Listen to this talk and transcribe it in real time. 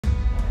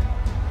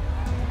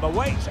The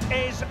wait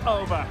is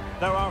over.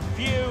 There are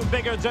few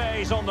bigger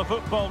days on the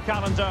football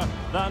calendar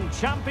than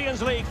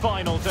Champions League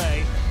final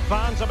day.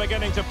 Fans are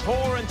beginning to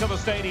pour into the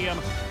stadium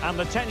and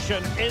the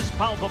tension is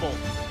palpable.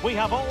 We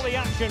have all the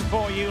action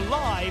for you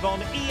live on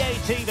EA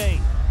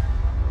TV.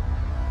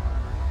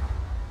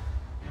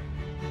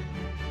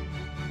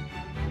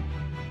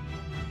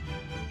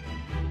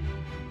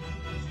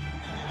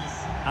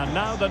 And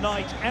now the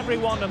night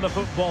everyone in the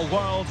football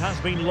world has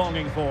been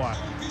longing for.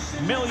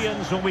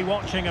 Millions will be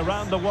watching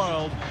around the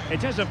world.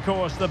 It is, of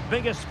course, the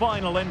biggest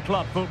final in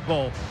club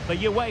football, the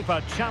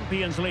UEFA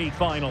Champions League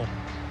final.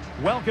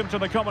 Welcome to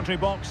the commentary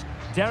box.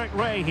 Derek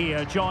Ray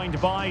here, joined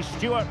by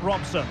Stuart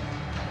Robson.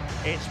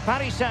 It's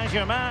Paris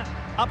Saint-Germain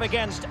up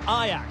against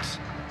Ajax.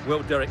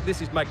 Well, Derek,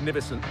 this is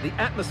magnificent. The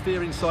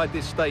atmosphere inside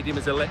this stadium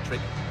is electric.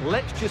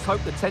 Let's just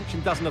hope the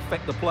tension doesn't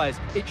affect the players.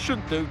 It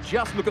shouldn't do.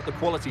 Just look at the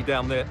quality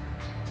down there.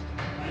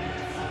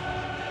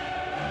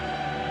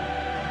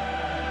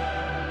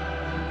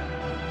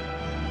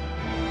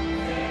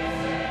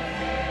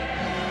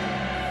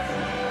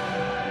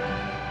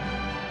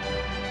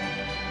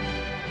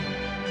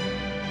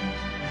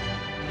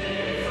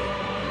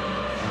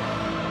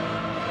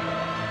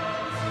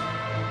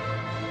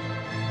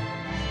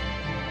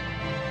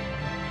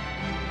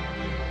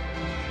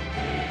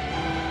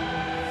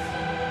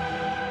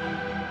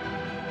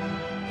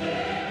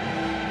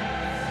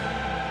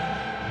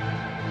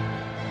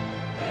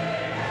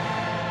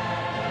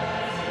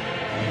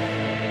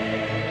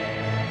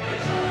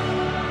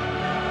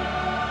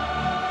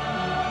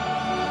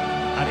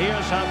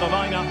 Here's how the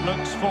lineup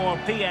looks for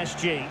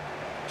PSG.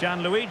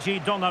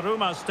 Gianluigi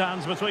Donnarumma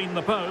stands between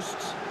the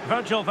posts.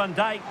 Virgil van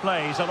Dijk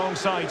plays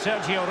alongside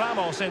Sergio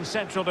Ramos in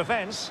central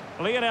defence.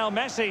 Lionel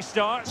Messi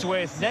starts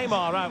with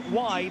Neymar out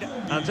wide.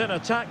 And in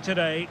attack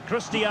today,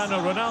 Cristiano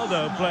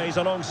Ronaldo plays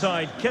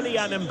alongside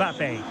Kylian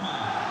Mbappe.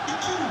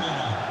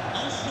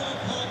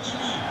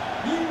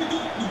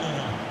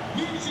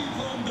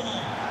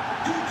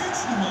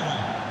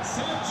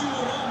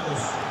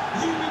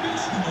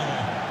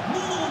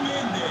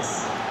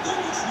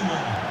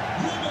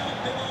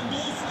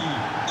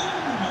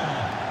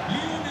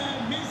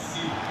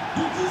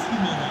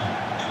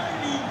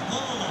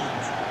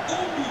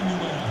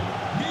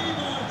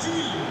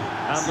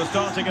 And the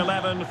starting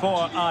 11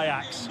 for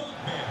Ajax.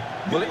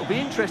 Well, it'll be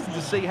interesting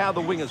to see how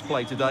the wingers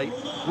play today.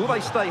 Will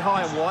they stay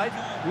high and wide?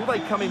 Will they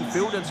come in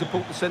field and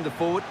support the centre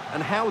forward?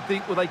 And how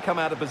deep will they come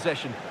out of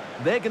possession?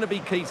 They're going to be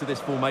key to this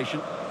formation.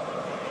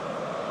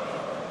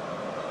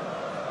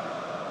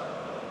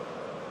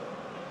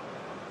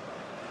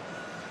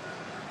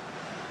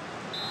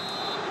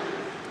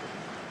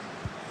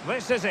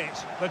 This is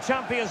it, the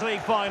Champions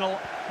League final.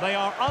 They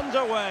are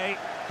underway.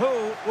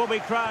 Who will be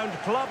crowned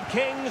club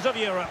kings of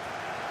Europe?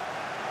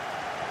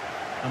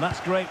 And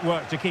that's great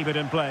work to keep it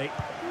in play.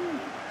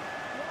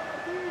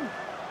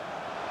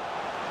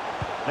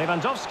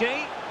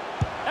 Lewandowski.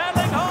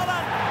 Erling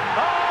Haaland.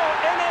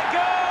 Oh, in it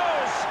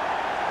goes!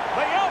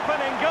 The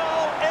opening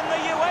goal in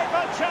the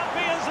UEFA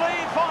Champions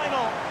League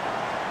final.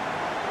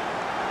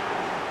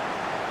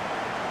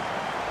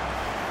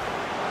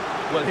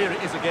 Well, here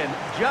it is again.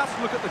 Just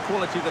look at the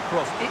quality of the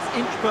cross. It's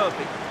inch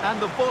perfect,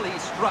 and the volley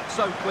is struck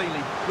so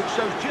cleanly, which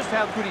shows just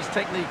how good his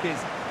technique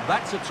is.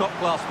 That's a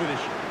top-class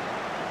finish.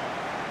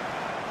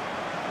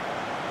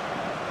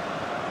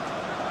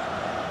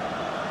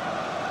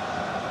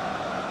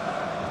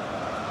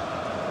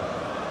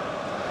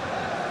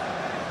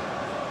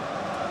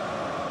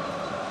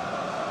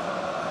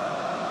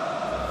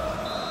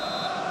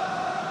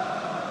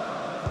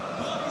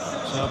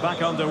 So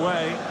back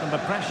underway, and the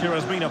pressure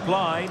has been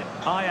applied.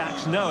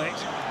 Ajax know it.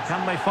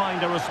 Can they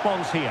find a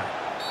response here?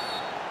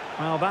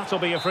 Well, that'll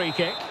be a free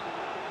kick.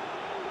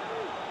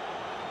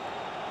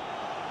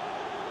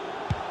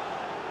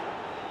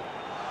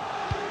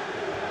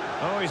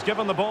 Oh, he's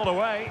given the ball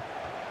away.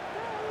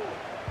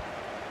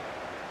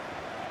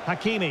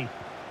 Hakimi.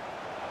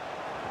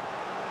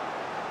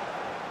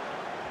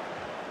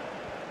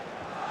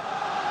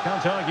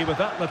 Can't argue with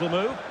that little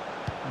move.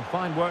 And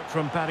fine work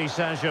from Paris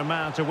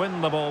Saint-Germain to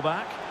win the ball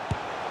back.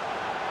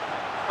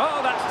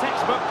 Oh, that's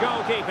textbook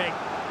goalkeeping.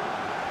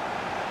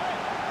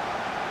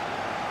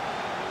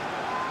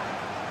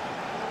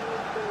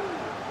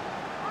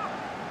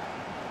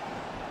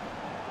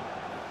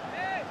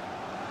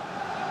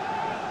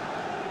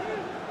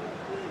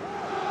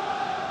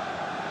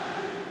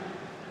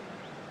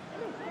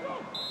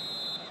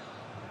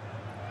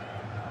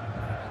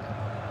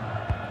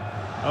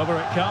 Over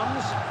it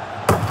comes.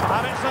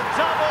 And it's a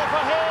double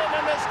for him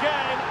in this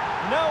game.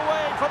 No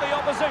way for the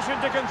opposition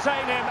to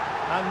contain him.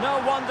 And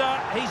no wonder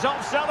he's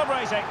off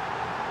celebrating.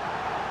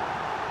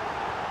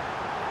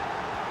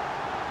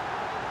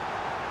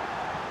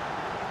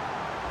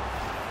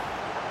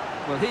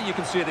 Well, here you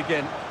can see it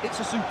again. It's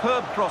a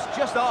superb cross,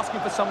 just asking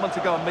for someone to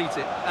go and meet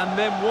it. And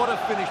then what a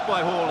finish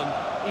by Haaland.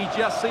 He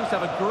just seems to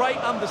have a great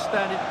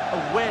understanding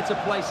of where to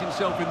place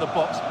himself in the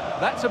box.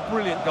 That's a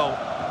brilliant goal.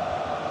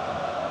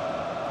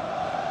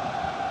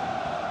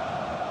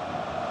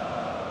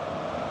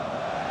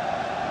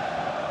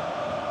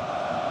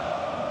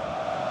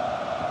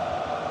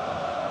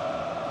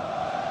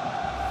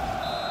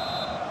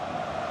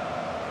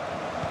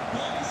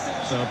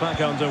 So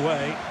back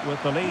underway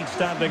with the lead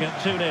standing at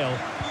 2-0.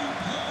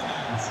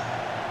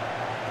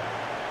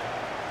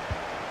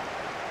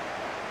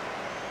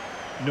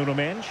 Nuno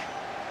Mendes.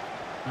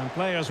 And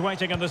players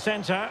waiting in the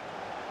centre.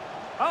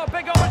 Oh,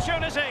 big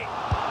opportunity.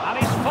 And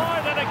he's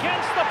fired it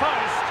against the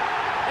post.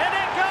 In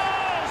it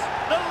goes!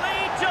 The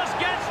lead just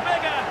gets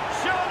bigger.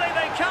 Surely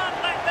they can't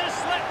let this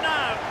slip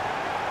now.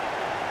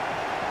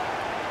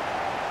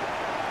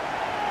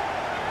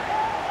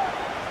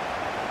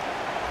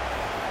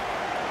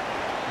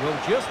 Well,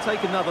 just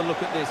take another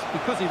look at this,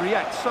 because he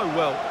reacts so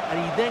well and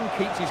he then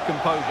keeps his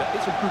composure.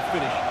 It's a good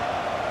finish.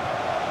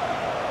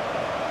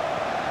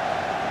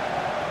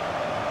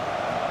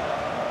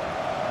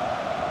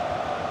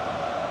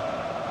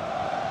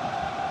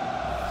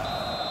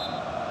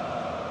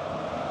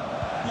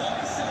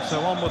 So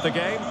on with the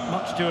game.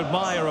 Much to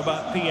admire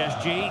about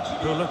PSG,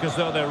 who look as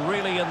though they're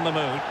really in the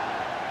mood.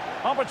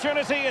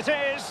 Opportunity it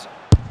is.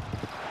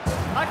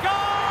 A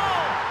goal!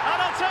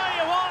 And I'll tell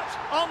you what,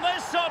 on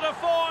this sort of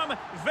form,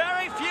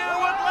 very few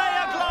would lay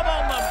a glove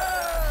on them.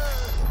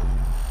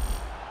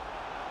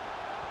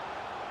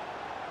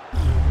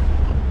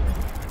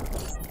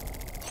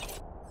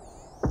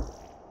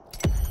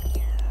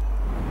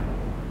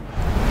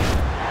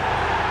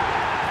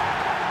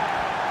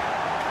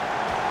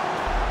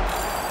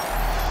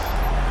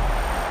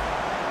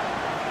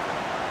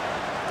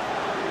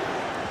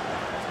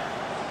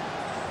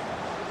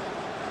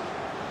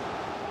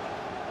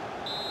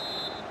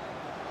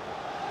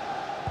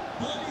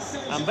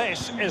 And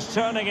this is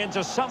turning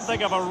into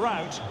something of a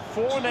rout.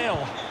 4-0.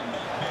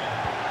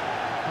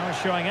 Oh,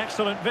 showing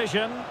excellent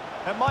vision.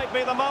 It might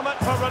be the moment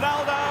for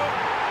Ronaldo.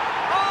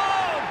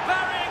 Oh,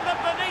 burying them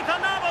beneath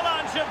an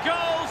avalanche of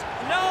goals.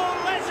 No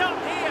let-up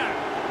here.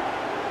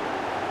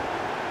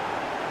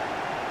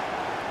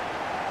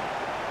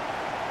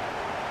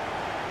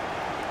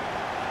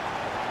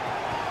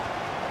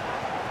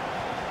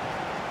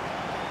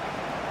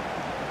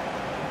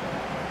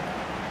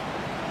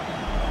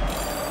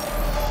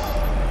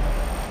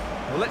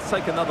 Well, let's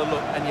take another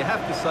look, and you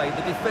have to say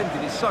the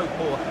defending is so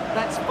poor.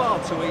 That's far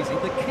too easy.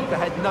 The keeper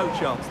had no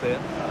chance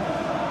there.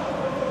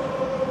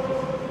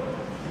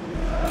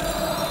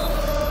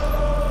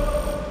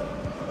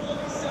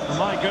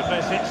 My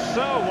goodness, it's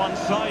so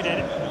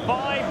one-sided.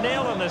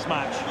 5-0 in this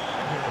match.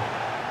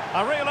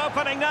 A real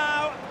opening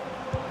now.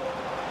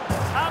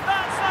 And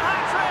that's the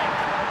hat-trick!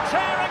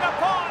 Tearing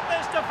apart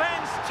this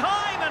defence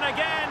time and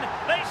again.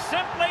 They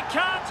simply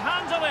can't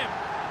handle him.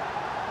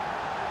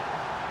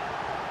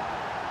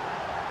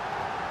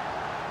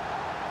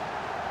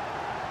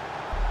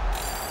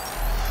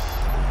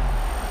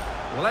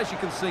 Well, as you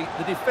can see,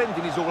 the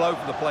defending is all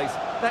over the place.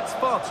 That's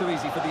far too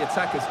easy for the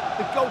attackers.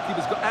 The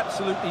goalkeeper's got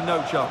absolutely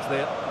no chance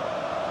there.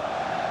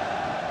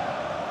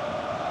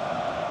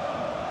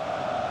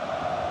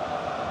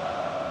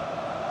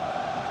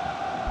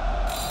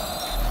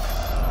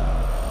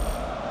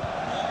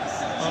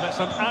 Well, it's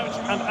an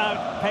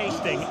out-and-out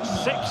pasting.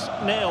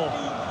 6-0.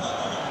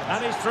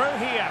 And he's through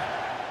here.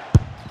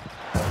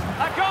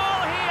 A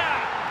goal here!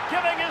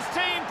 Giving his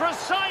team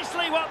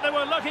precisely what they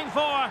were looking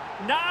for.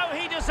 Now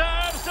he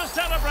deserves to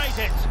celebrate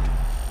it.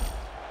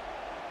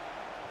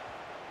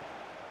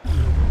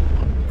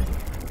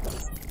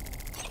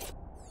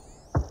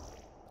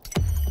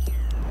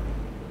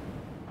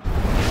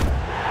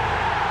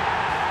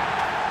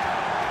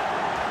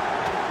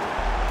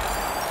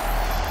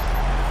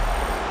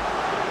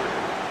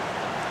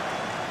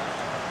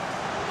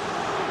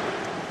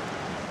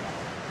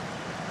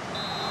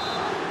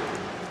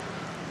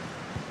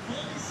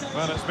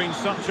 Well, it's been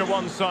such a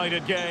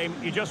one-sided game.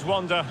 You just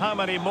wonder how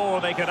many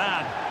more they could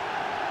add.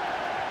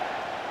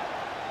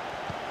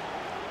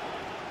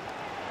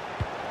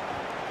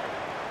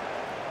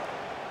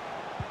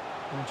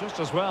 And just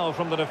as well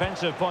from the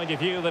defensive point of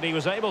view that he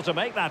was able to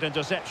make that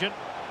interception.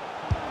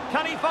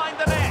 Can he find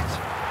the net?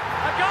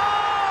 A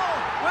goal!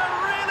 We're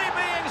really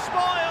being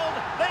spoiled.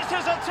 This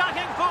is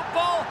attacking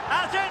football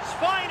at its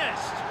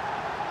finest.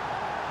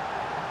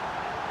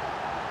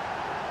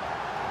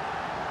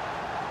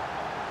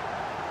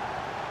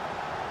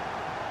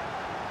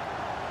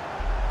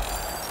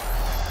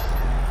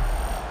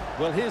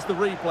 Well, here's the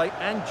replay,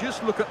 and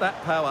just look at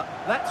that power.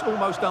 That's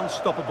almost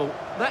unstoppable.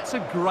 That's a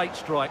great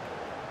strike.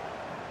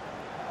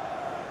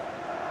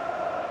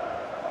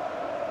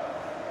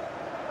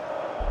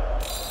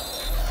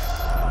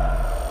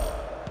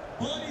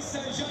 Paris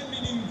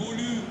Saint-Germain'in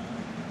golü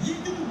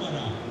 7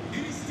 numara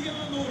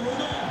Cristiano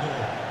Ronaldo.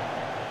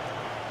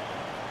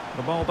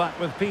 The ball back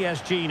with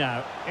PSG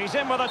now. He's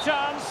in with a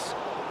chance.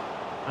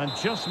 And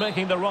just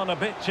making the run a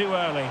bit too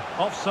early.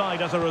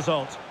 Offside as a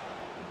result.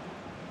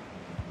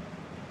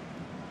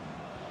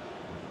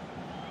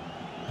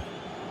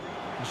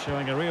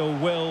 Showing a real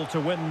will to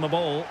win the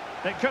ball.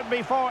 It could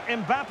be for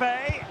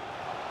Mbappe.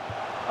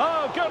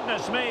 Oh,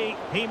 goodness me.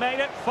 He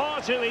made it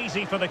far too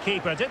easy for the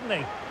keeper, didn't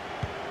he?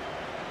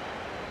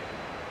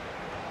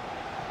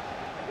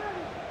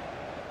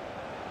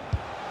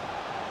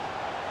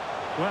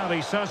 Well,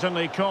 he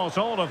certainly caught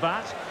all of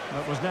that,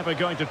 but was never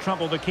going to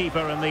trouble the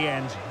keeper in the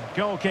end.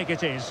 Goal kick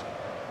it is.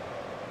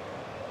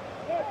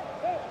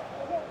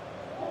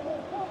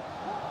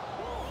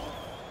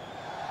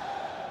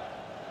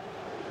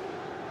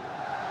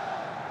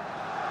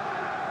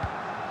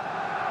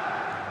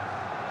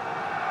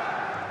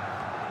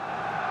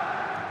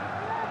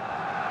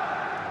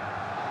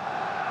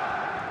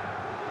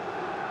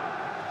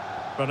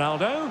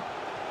 Ronaldo.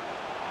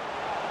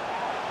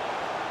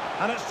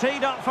 And it's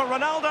teed up for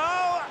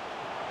Ronaldo.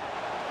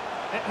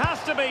 It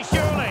has to be,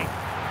 surely.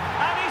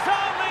 And he's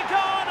only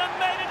gone and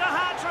made it a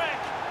hat-trick.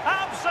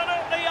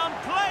 Absolutely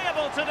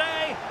unplayable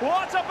today.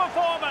 What a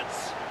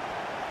performance.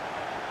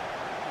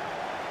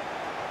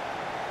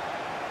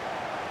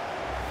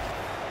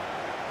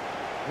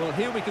 Well,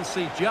 here we can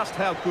see just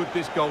how good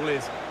this goal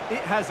is.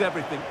 It has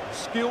everything.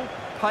 Skill,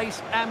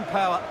 pace and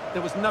power.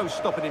 There was no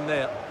stopping him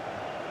there.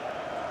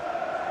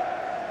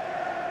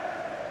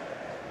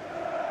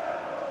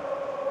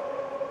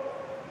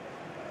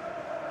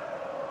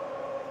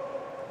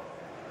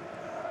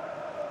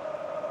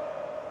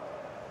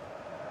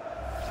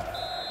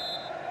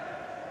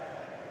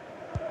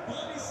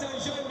 Paris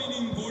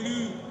Saint-Germain'in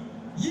golü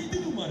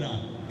 7 numara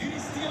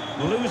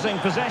Cristiano. Losing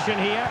possession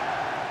here.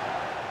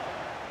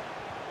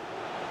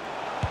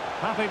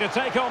 Happy to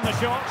take on the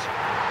shot.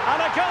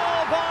 And a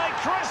goal by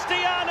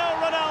Cristiano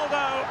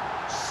Ronaldo.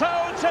 So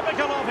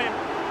typical of him.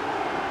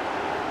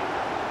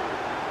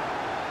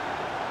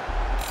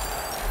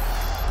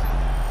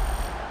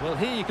 Well,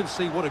 here you can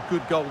see what a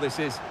good goal this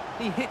is.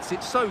 He hits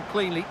it so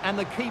cleanly and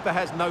the keeper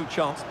has no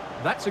chance.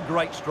 That's a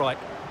great strike.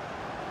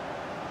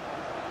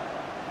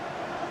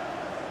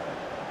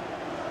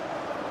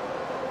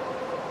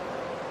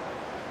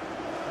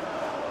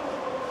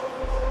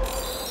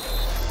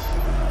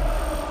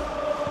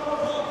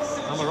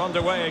 And we're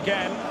underway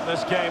again.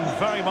 This game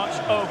very much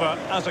over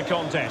as a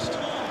contest.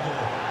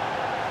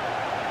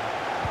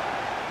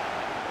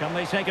 Can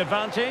they take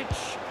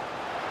advantage?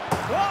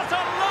 What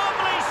a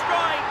lovely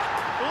strike!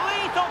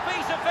 Lethal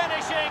piece of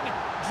finishing.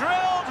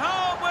 Drilled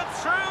home with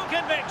true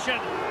conviction.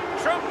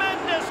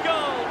 Tremendous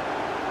goal.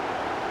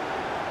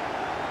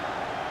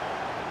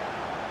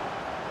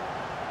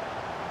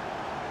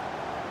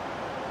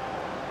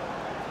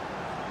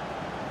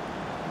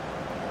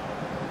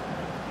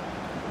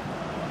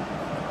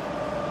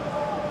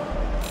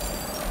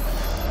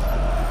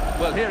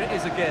 Well, here it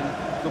is again.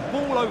 The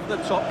ball over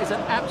the top is an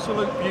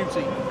absolute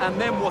beauty.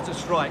 And then what a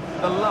strike.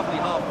 The lovely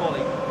half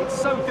volley.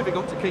 It's so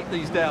difficult to keep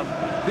these down.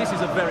 This is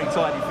a very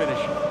tidy finish.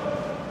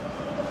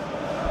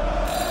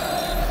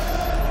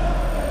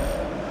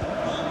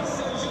 Paris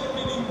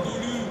Saint-Germain'in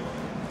golü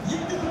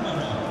 7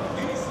 numara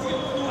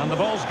Cristiano. And the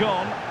ball's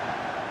gone.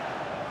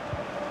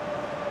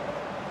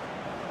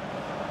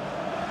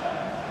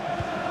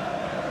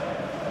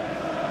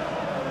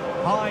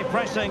 High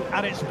pressing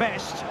at its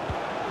best.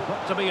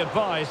 Not to be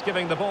advised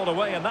giving the ball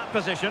away in that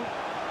position.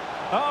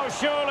 Oh,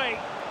 surely.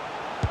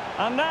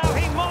 And now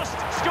he must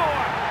score.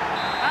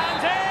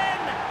 And in!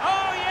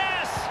 Oh,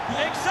 yes!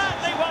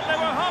 Exactly what they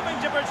were hoping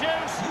to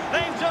produce.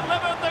 They've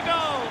delivered the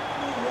goal.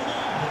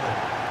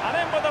 And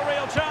in with a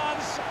real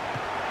chance.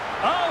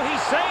 Oh, he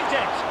saved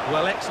it.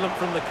 Well, excellent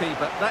from the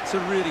keeper. That's a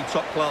really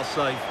top-class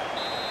save.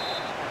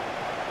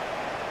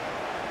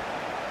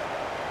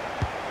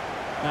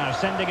 Now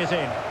sending it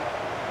in.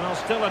 Well,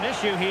 still an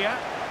issue here.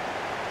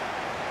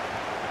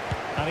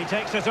 And he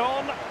takes it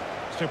on.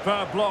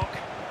 Superb block.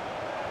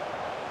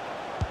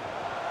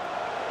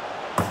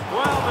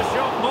 Well, the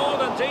shot more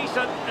than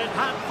decent. It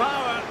had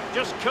power,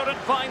 just couldn't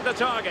find the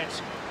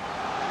target.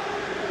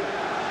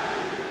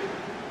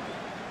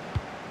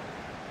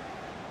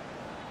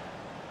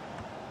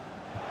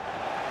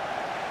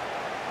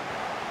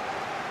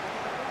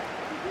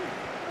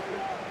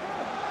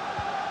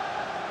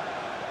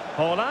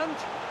 Haaland.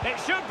 It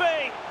should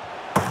be.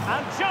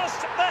 And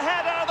just the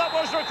header that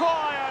was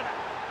required.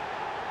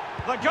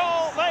 The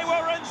goal they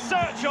were in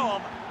search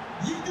of.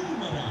 7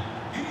 numara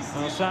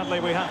Well, sadly,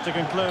 we have to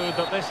conclude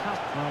that this has...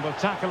 Well, with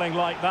tackling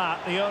like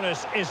that, the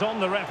onus is on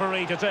the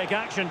referee to take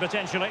action,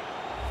 potentially.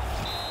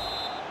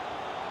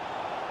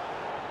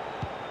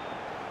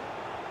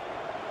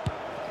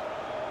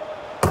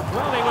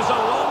 Well, he was a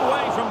long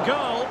way from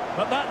goal,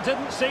 but that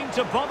didn't seem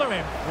to bother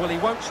him. Well, he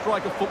won't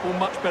strike a football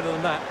much better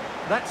than that.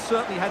 That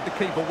certainly had the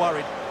keeper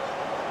worried.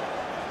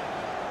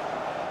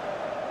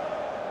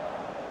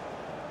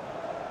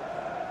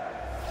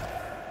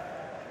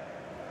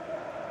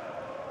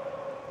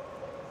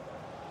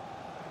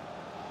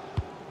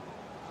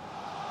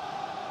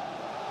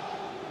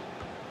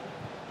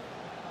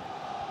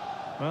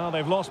 Well,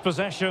 they've lost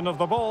possession of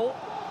the ball.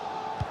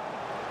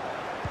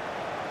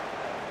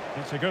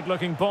 It's a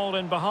good-looking ball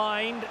in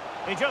behind.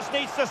 He just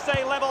needs to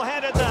stay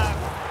level-headed now.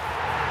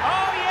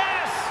 Oh,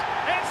 yes!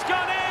 It's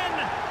gone in!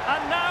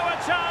 And now a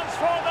chance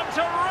for them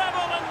to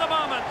revel in the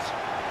moment.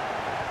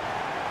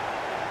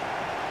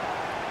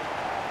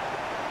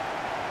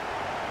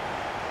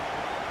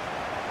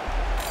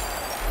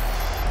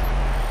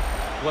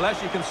 Well,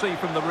 as you can see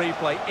from the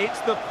replay, it's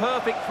the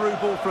perfect through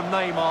ball from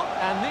Neymar,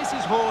 and this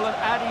is Haaland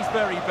at his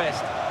very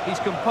best. He's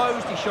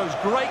composed, he shows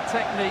great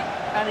technique,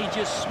 and he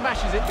just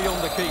smashes it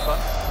beyond the keeper.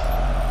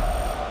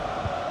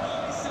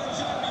 Paris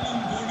Saint-Germain'in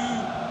golü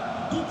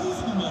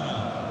 9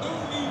 numara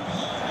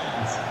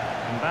haaland.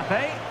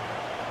 Mbappe.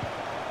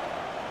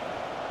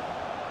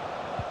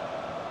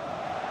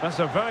 That's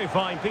a very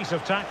fine piece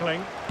of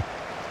tackling.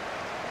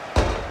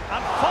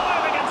 And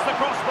fired against the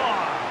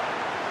crossbar.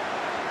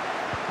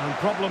 And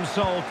problem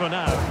solved for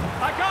now.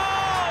 A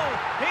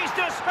goal! He's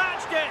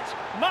dispatched it,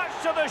 much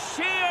to the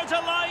sheer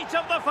delight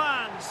of the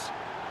fans.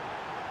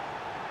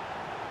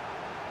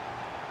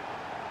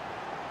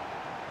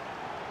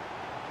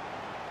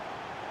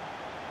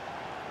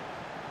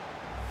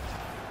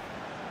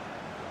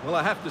 Well,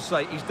 I have to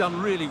say, he's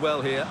done really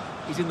well here.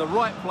 He's in the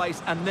right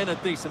place and then a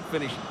decent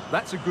finish.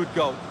 That's a good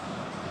goal.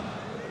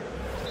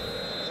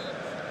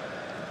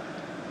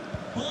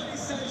 Paris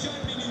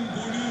Saint-Germain'in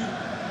golü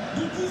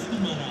 9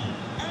 numara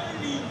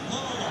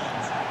haaland.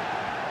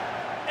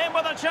 In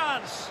with a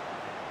chance.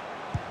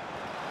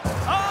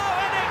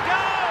 Oh, and it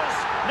goes!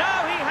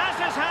 Now he has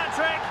his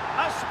hat-trick.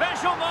 A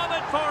special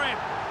moment for him.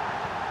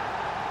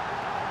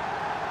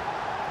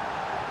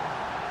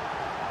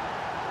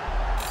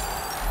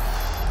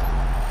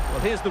 Well,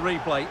 here's the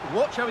replay.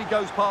 Watch how he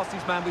goes past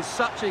his man with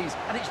such ease,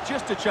 and it's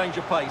just a change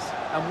of pace.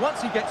 And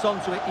once he gets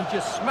onto it, he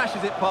just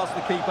smashes it past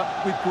the keeper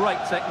with great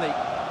technique.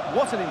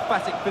 What an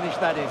emphatic finish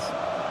that is.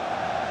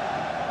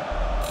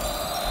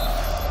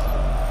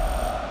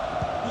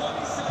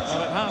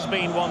 Well, it has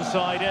been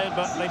one-sided,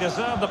 but they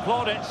deserve the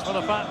plaudits for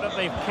the fact that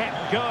they've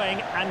kept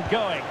going and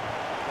going.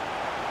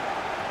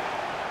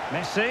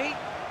 Messi,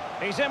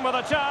 he's in with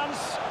a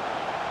chance.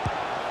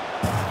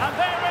 And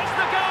there is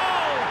the goal!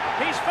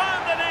 He's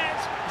found the net,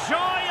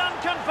 joy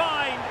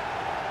unconfined.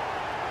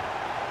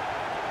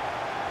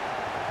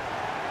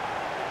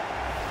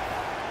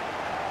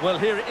 Well,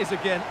 here it is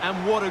again,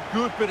 and what a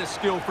good bit of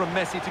skill from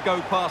Messi to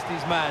go past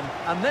his man.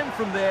 And then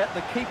from there,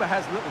 the keeper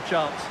has little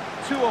chance.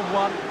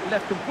 2-on-1,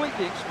 left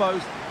completely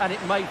exposed, and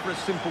it made for a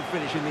simple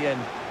finish in the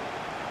end.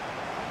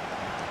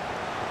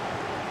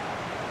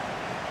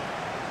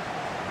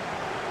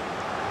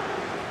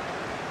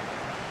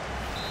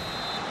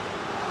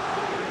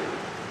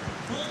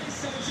 Paris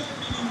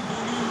Saint-Germain'in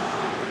golü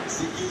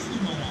 8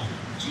 numara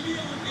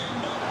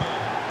Mbappe.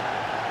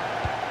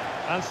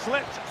 And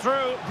slipped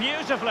through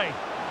beautifully.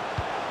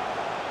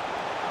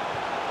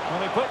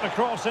 Well, he put the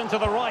cross into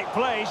the right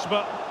place,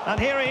 and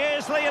here he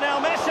is,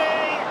 Lionel Messi!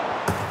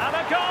 And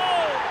a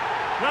goal!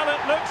 Well,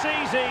 it looks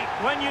easy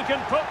when you can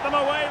put them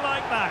away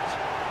like that.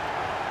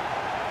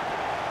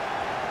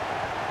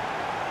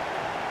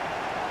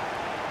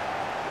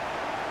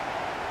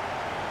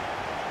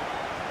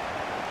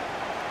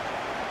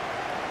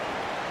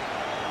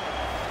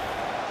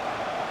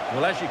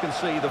 Well, as you can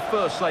see, the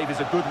first save is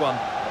a good one,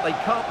 but they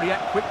can't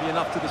react quickly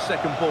enough to the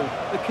second ball.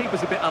 The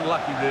keeper's a bit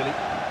unlucky, really.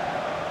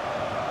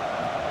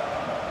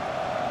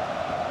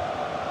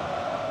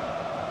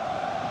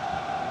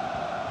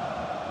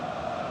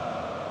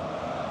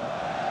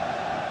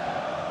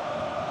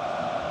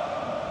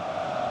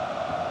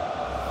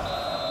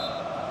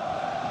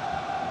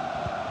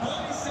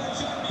 Paris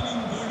Saint-Germain'in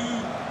golü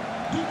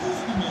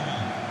 9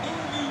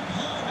 numara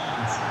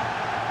haaland.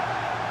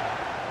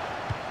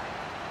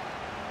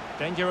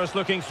 Dangerous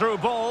looking through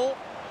ball.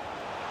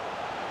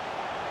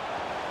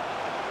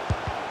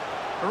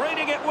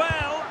 Reading it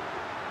well.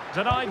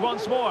 Denied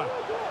once more.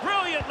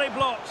 Brilliantly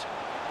blocked.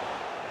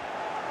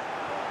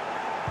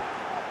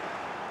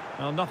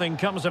 Well, nothing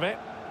comes of it.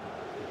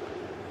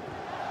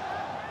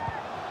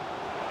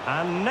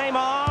 And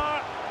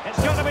Neymar. It's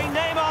going to be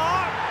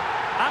Neymar.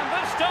 And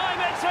this time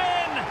it's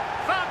in.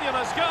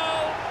 Fabulous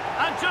goal.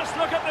 And just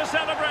look at the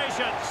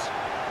celebrations.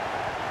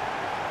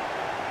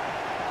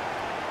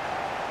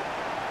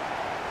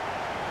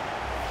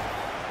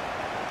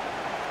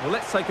 Well,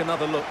 let's take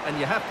another look, and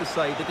you have to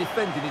say the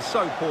defending is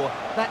so poor.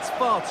 That's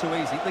far too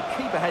easy. The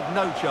keeper had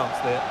no chance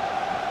there.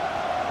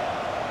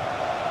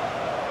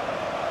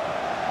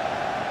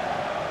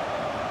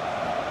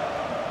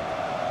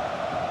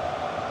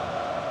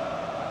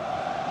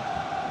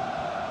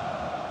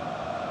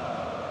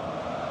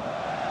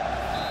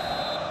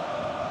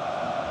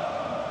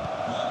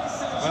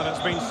 Well,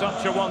 it's been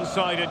such a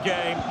one-sided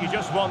game. You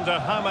just wonder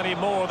how many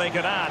more they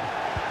could add.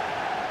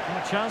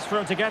 And a chance for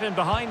him to get in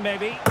behind,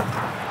 maybe.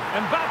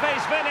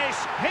 Mbappe's finish,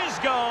 his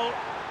goal.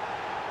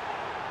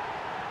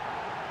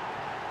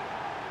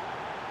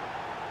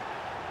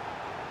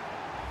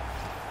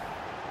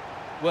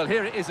 Well,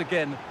 here it is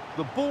again.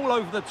 The ball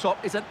over the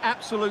top is an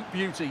absolute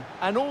beauty,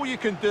 and all you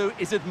can do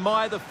is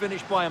admire the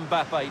finish by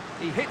Mbappe.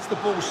 He hits the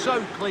ball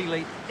so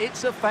cleanly,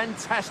 it's a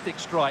fantastic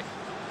strike.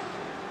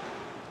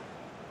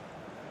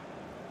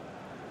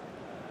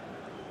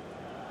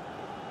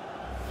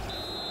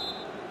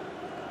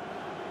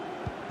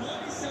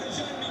 Paris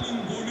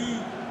Saint-Germain'in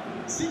golü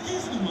 8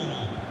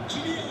 numara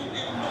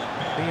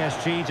Mbappe.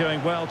 PSG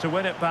doing well to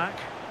win it back.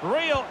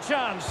 Real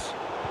chance.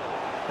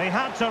 They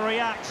had to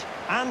react,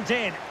 and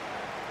did.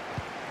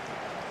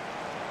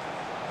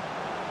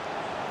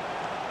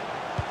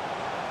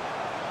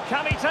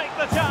 Can he take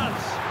the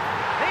chance?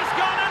 He's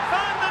gone and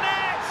found the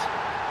net!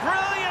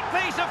 Brilliant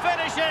piece of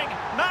finishing!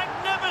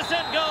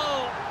 Magnificent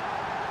goal!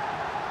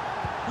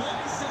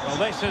 Well,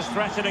 this is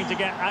threatening to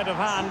get out of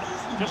hand.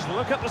 Just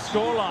look at the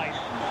scoreline.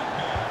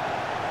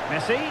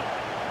 Messi.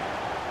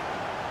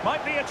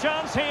 Might be a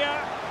chance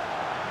here.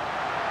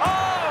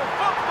 Oh,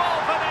 football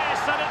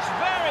finesse at its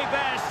very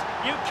best.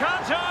 You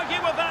can't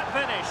argue with that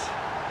finish.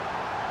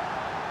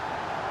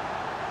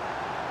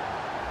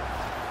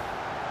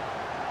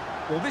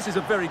 Well, this is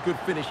a very good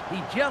finish.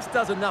 He just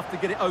does enough to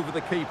get it over the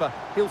keeper.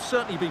 He'll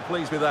certainly be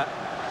pleased with that.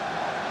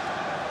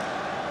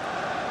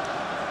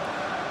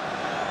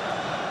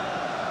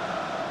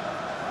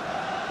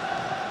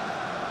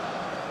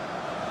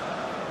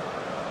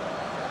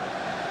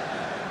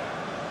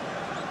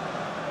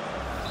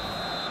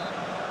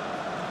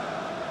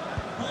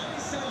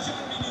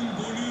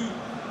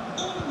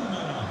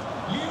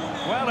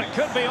 Well, it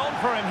could be on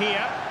for him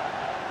here.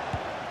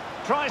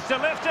 Tries to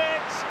lift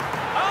it.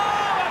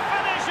 Oh, a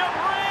finish of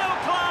real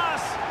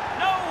class.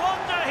 No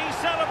wonder he's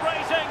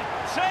celebrating.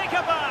 Take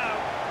a bow.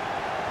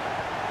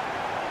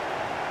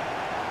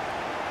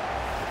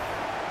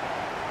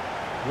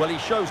 Well, he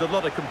shows a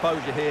lot of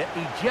composure here.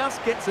 He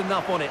just gets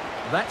enough on it.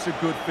 That's a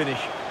good finish.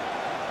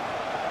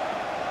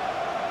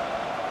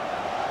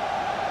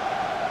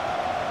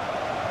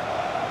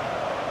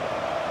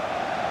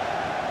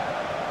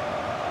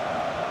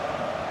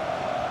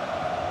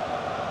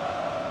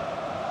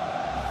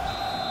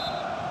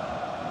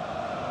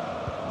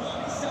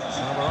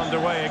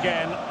 Underway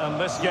again, and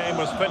this game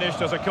was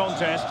finished as a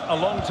contest a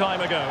long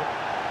time ago.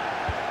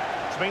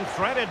 It's been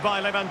threaded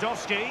by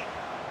Lewandowski.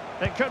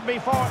 It could be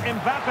for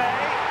Mbappe.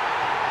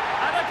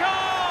 And a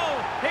goal!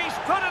 He's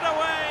put it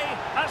away!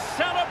 A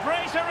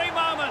celebratory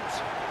moment!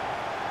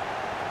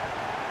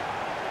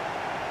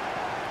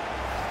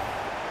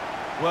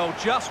 Well,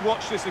 just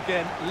watch this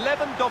again.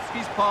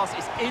 Lewandowski's pass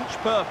is inch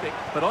perfect,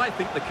 but I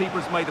think the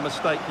keeper's made a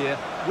mistake here.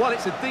 While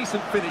it's a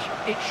decent finish,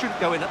 it shouldn't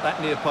go in at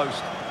that near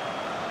post.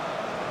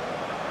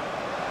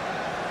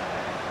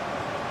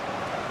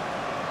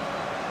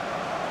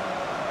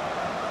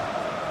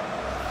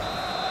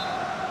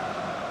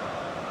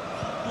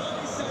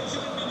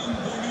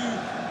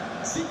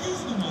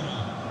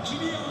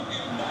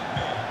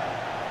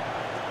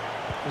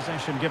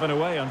 Possession given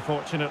away,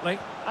 unfortunately.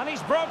 And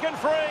he's broken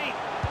free.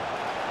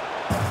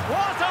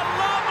 What a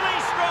lovely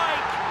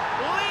strike!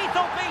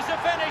 Lethal piece of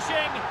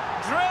finishing.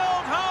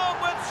 Drilled home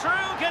with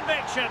true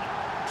conviction.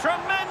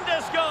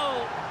 Tremendous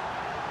goal.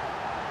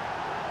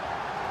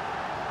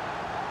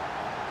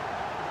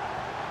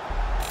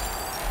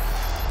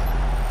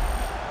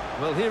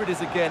 Well, here it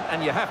is again,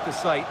 and you have to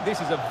say,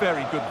 this is a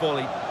very good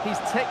volley. His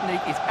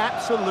technique is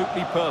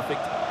absolutely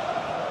perfect.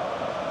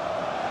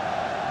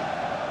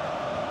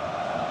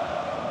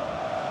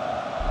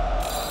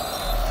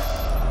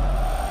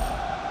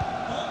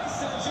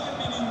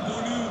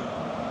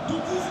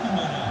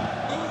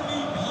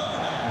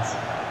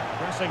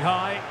 Pressing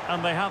high,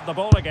 and they have the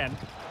ball again.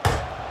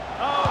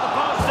 Oh, the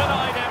post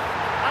denied him.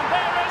 And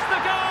there is the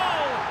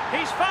goal!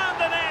 He's found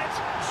the net.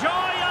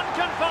 Joy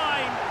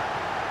unconfined.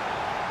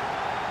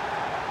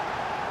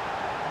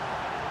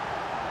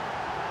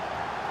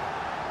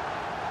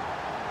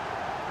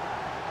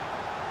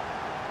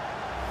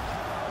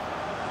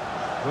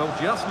 Well,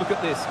 just look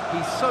at this.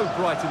 He's so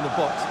bright in the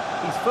box.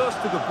 He's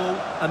first to the ball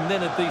and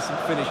then a decent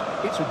finish.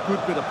 It's a good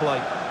bit of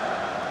play.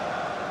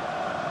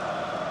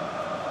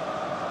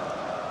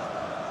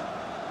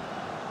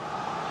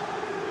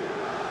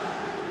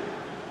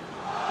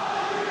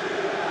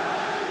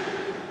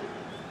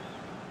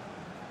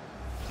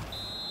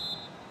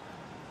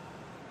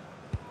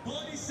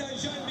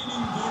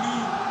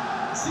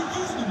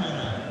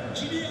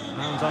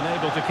 And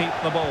unable to keep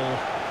the ball.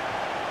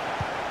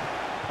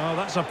 Oh,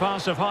 that's a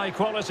pass of high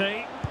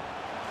quality.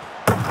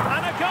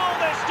 And a goal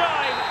this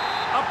time.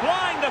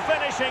 Applying the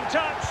finishing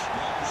touch.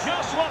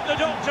 Just what the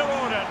doctor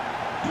ordered.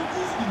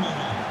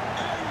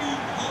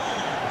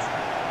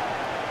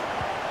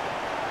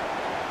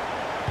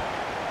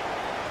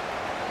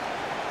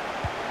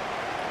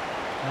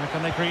 Now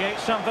can they create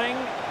something?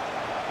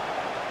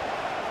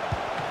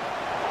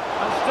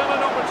 And still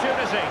an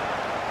opportunity.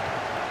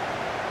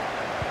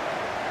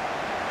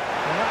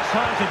 Well, that's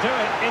how to do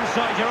it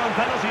inside your own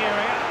penalty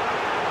area.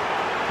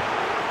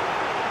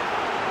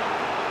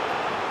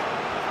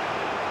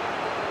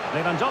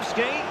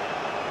 Lewandowski,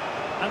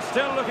 and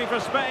still looking for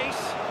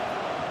space.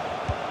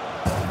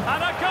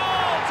 And a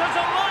goal to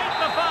delight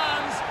the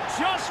fans,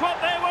 just what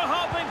they were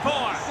hoping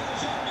for.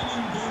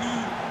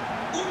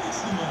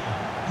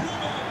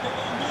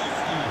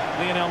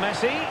 Lionel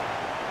Messi.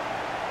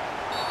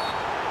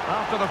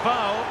 After the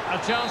foul, a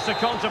chance to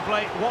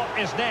contemplate what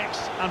is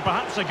next, and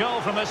perhaps a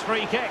goal from this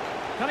free kick.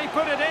 Can he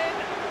put it in?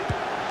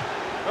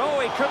 Oh,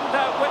 he couldn't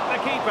outwit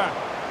the keeper.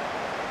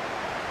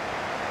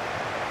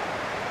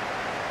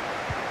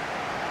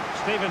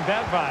 Steven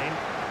Bergwijn,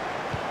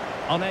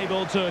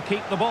 unable to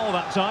keep the ball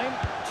that time.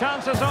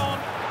 Chances on.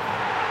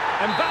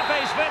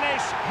 Mbappe's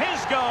finish,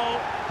 his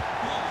goal.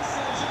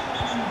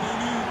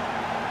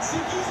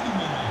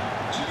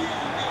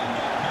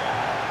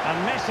 And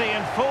Messi in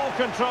full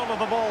control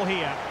of the ball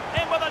here.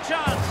 In with a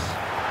chance.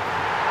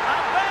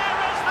 And there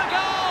is the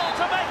goal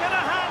to make it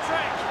a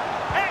hat-trick.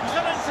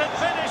 Excellence in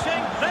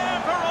finishing, there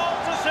for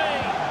all to see.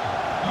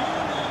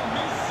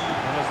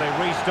 And as they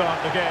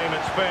restart the game,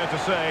 it's fair to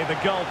say the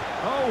gulf.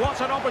 Oh, what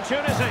an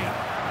opportunity.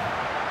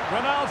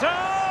 Ronaldo!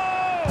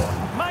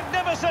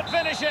 Magnificent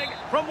finishing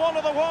from one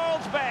of the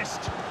world's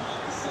best.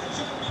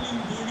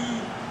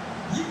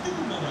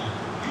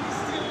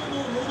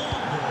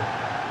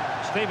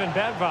 Steven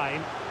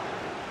Bergwijn.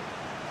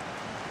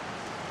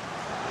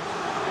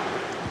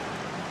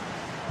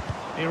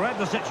 He read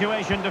the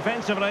situation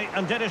defensively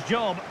and did his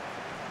job.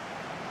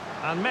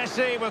 And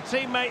Messi with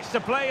teammates to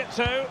play it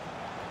to.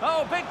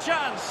 Oh, big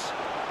chance.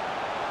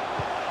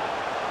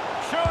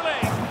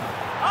 Surely.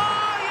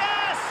 Oh,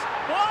 yes!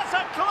 What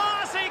a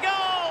classy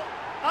goal!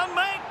 And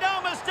make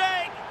no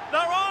mistake,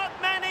 there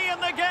aren't many in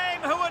the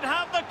game who would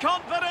have the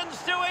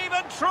confidence to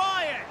even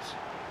try it.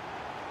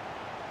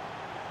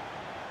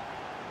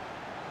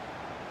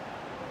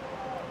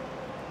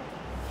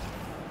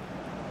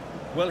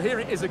 Well, here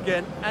it is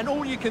again, and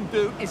all you can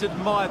do is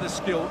admire the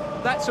skill.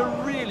 That's a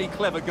really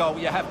clever goal,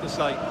 you have to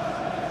say.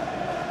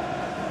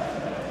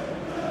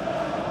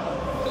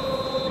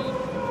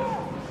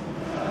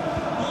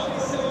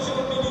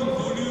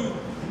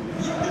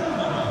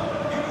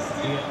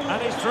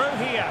 And he's through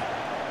here.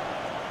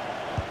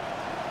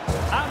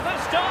 And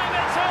this time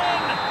it's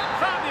in!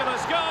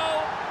 Fabulous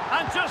goal!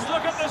 And just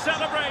look at the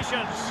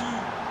celebrations.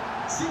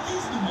 8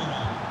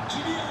 numara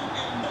Kylian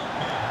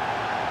Mbappe.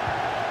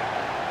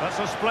 That's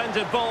a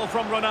splendid ball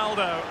from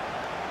Ronaldo.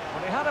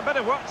 Well, he had a bit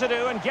of work to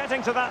do in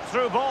getting to that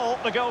through ball,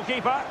 the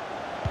goalkeeper.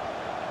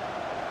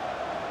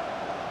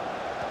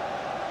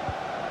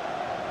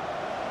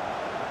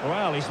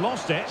 Well, he's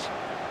lost it.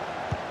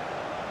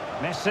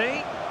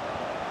 Messi.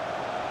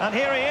 And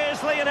here he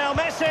is, Lionel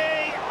Messi.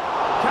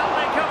 Can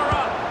they cover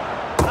up?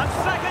 And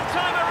second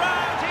time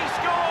around, he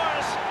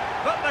scores.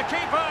 But the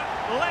keeper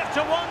left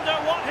to wonder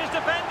what his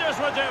defenders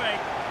were doing.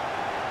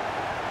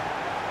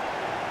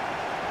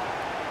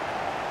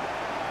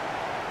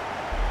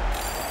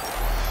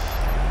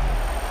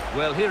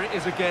 Well, here it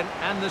is again,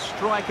 and the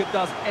striker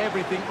does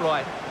everything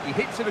right. He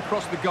hits it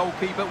across the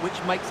goalkeeper, which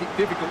makes it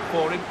difficult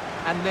for him,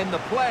 and then the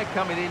player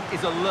coming in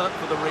is alert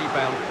for the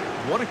rebound.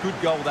 What a good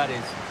goal that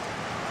is.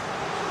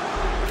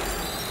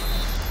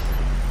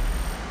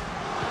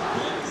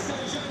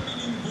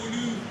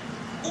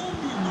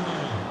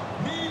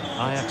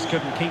 Ajax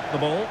couldn't keep the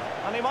ball.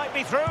 And he might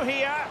be through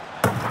here.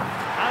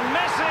 And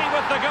Messi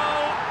with the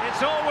goal.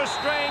 It's always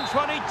strange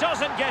when he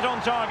doesn't get on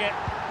target.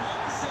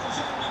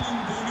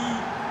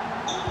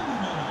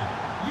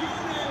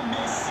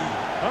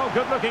 Oh,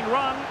 good-looking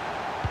run.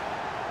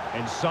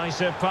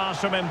 Incisive pass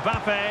from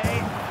Mbappe.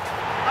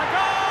 A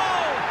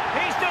goal!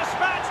 He's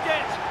dispatched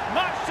it,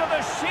 much to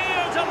the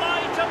sheer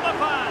delight of the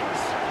fans.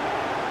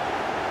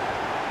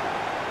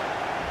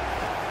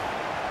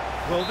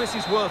 Well, this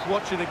is worth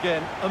watching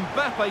again.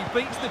 Mbappe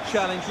beats the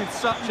challenge with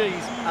such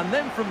ease, and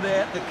then from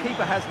there, the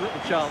keeper has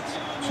little chance.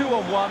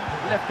 2-on-1,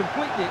 left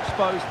completely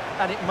exposed,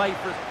 and it made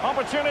for...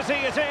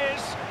 Opportunity it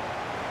is.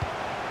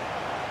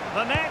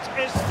 The net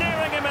is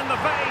staring him in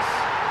the face.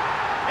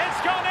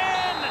 It's gone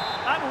in,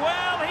 and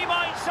well, he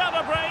might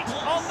celebrate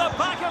on the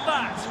back of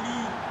that.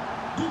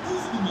 9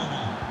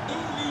 numara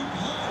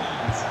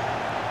haaland.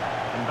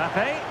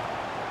 Mbappe.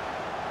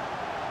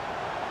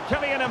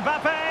 Kylian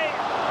Mbappe.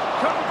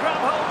 Couldn't grab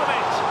hold of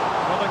it.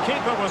 Well, the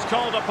keeper was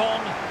called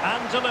upon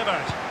and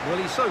delivered. Well,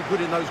 he's so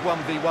good in those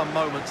 1v1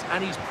 moments,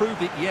 and he's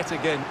proved it yet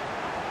again.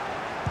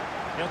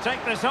 He'll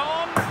take this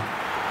on.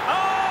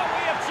 Oh,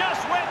 we have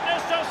just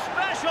witnessed a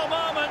special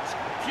moment.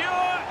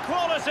 Pure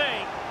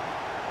quality.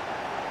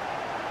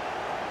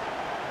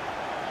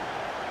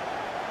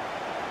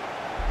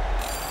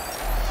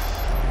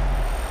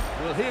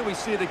 Well, here we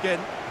see it again.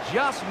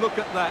 Just look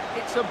at that.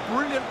 It's a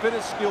brilliant bit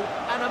of skill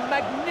and a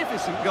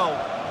magnificent goal.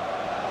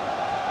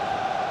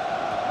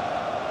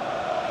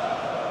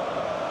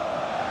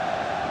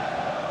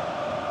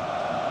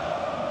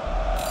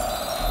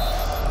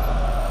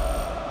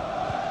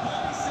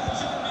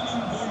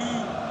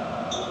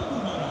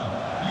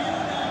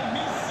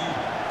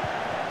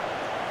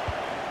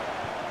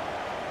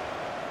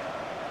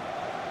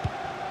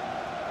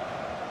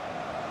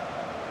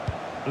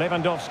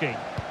 Lewandowski.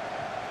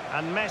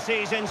 And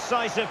Messi's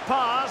incisive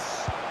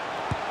pass.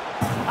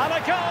 And a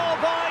goal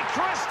by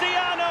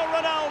Cristiano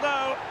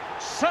Ronaldo.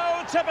 So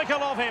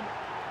typical of him.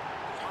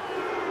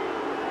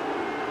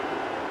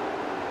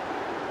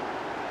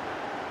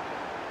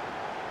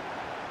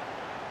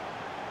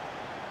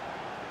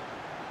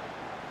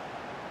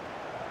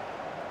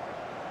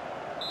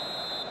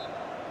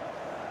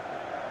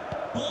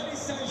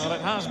 Well,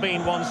 it has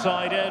been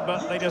one-sided,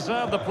 but they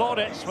deserve the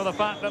plaudits for the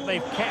fact that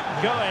they've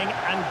kept going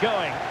and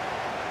going.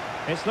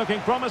 It's looking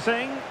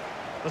promising.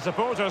 The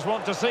supporters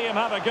want to see him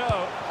have a go.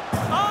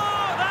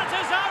 Oh, that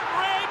is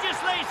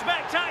outrageously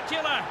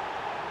spectacular.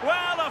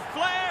 Well, a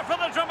flair for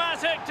the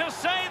dramatic, to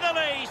say the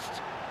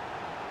least.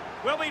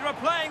 We'll be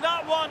replaying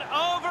that one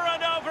over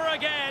and over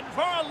again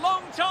for a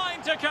long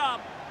time to come.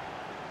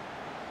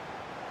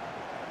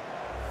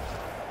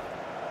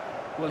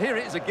 Well, here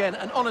it is again,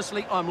 and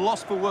honestly, I'm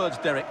lost for words,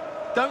 Derek.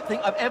 Don't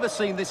think I've ever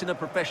seen this in a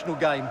professional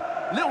game.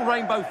 Little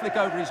rainbow flick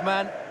over his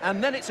man,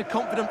 and then it's a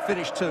confident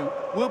finish too.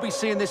 We'll be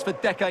seeing this for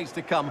decades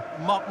to come,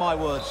 mark my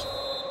words.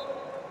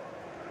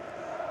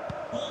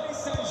 Paris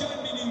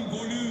Saint-Germain'in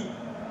golü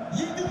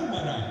 7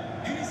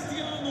 numara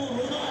Cristiano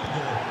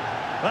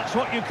Ronaldo. That's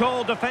what you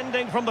call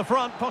defending from the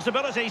front.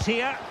 Possibilities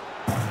here.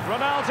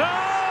 Ronaldo!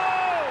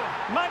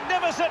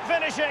 Magnificent! Magnificent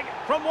finishing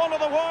from one of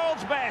the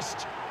world's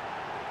best.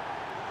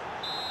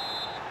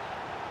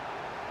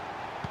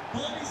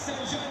 Paris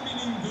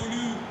Saint-Germain'in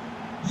golü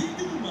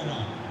 7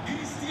 numara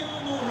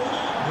Cristiano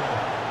Ronaldo.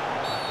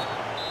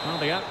 Well,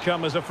 the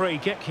outcome is a free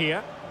kick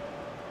here.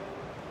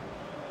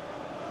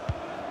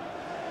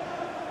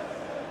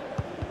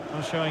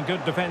 Well, showing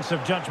good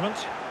defensive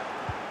judgment.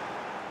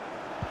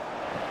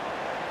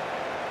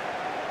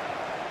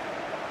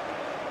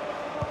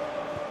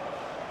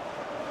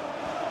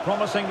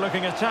 Promising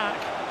looking attack.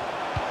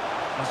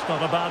 That's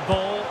not a bad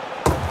ball.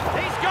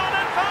 He's gone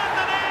and found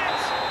the net!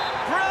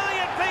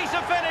 Brilliant piece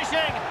of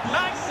finishing!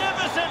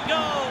 Magnificent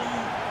goal!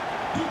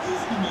 9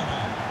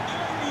 numara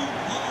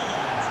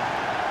haaland.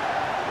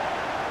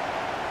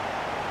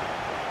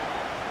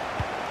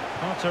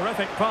 Oh,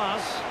 terrific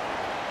pass.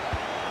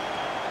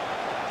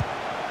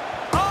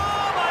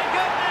 Oh my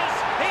goodness!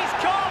 He's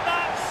caught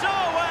that so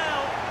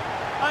well!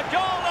 A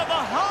goal of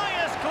the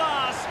highest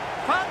class!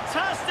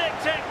 Fantastic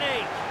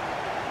technique!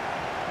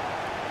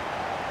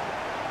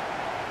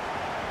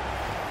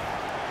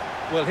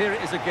 Well, here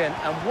it is again,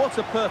 and what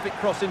a perfect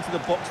cross into the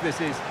box this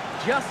is.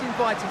 Just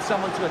inviting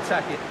someone to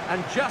attack it,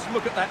 and just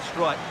look at that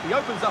strike. He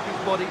opens up his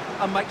body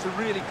and makes a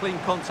really clean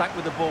contact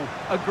with the ball.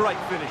 A great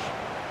finish.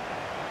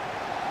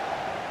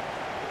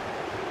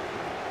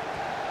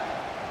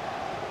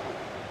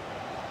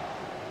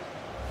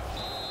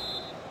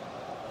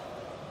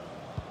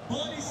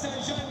 Paris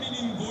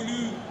Saint-Germain'in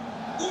golü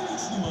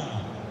 13 numara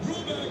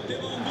Robert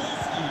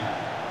Lewandowski.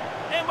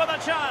 In with a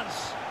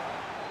chance.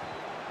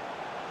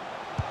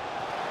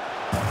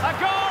 A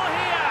goal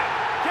here,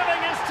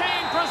 giving his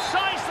team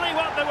precisely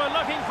what they were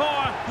looking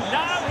for.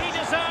 Now he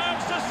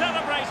deserves to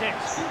celebrate it.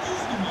 8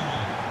 numara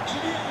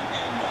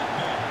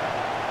Mbappe.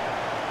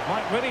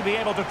 Might really be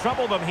able to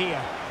trouble them here.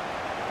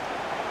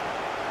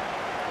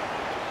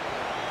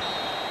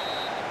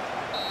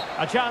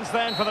 A chance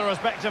then for the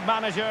respective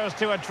managers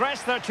to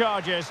address their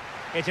charges.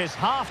 It is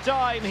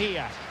half-time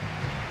here.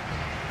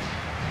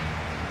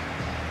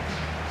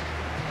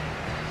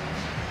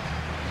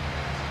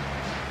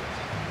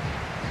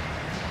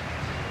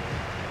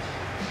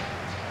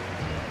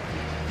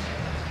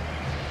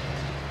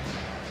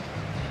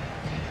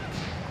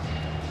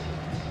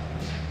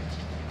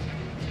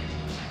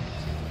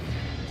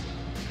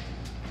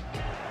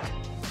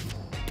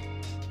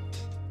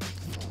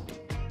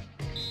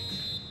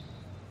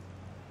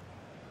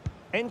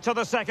 Into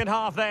the second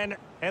half then,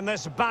 in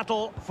this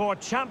battle for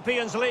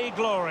Champions League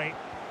glory.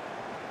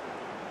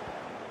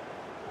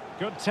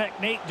 Good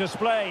technique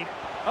displayed.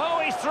 Oh,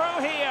 he's through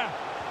here.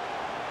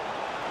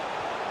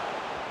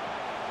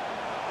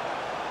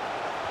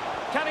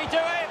 Can he do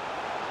it?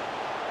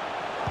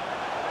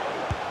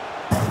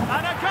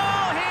 And a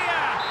goal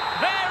here!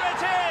 There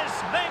it is!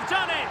 They've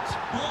done it!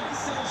 Paris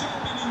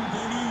Saint-Germain'in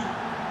golü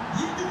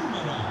 7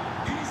 numara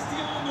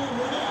Cristiano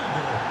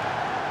Ronaldo.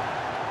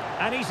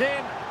 And he's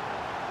in.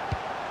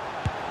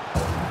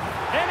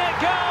 In it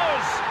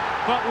goes!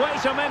 But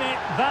wait a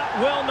minute, that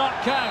will not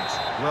count.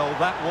 Well,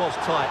 that was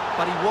tight,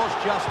 but he was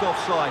just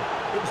offside.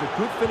 It was a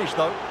good finish,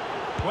 though.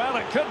 Well,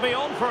 it could be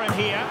on for him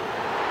here.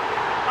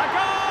 A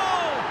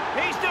goal!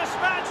 He's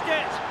dispatched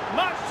it,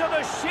 much to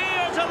the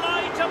sheer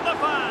delight of the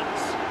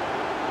fans.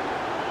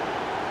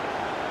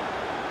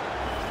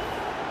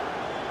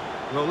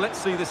 Well, let's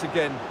see this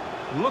again.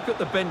 Look at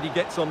the bend he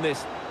gets on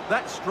this.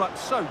 That struck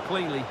so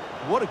cleanly.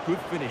 What a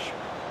good finish.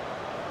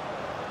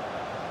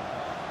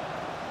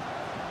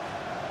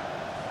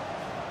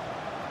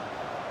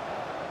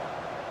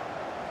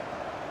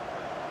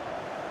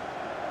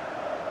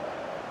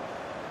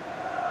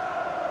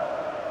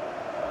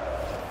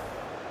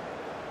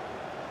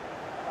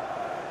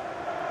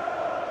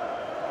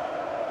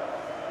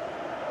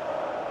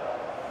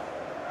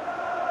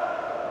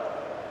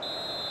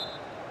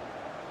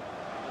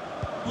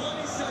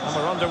 And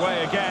we're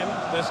underway again.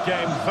 This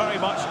game very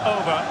much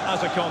over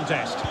as a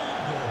contest.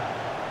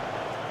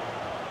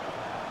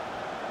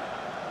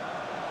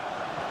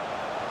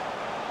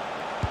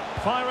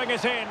 Firing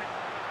it in.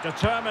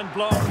 Determined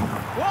block.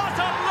 What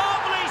a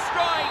lovely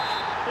strike!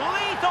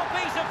 Lethal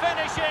piece of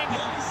finishing.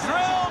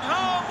 Drilled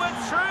home with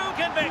true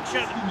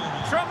conviction.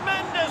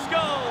 Tremendous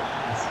goal.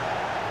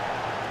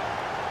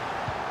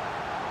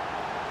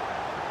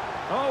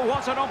 Oh,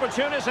 what an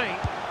opportunity.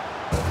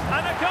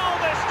 And a goal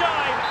this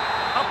time.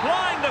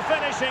 Applying the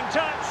finishing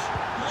touch.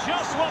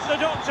 Just what the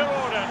doctor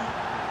ordered.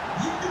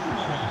 7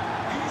 numara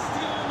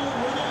Cristiano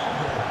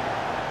Ronaldo.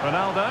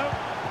 Ronaldo.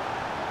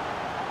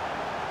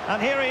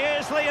 And here he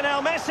is,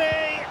 Lionel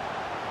Messi.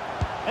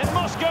 It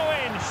must go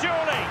in,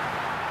 surely.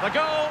 The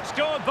goal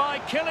scored by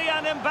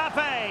Kylian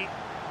Mbappe.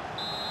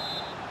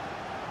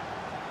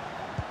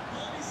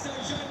 Paris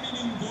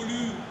Saint-Germain'in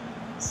golü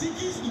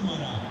 8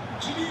 numara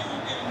Kylian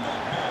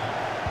Mbappe.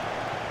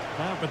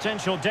 Now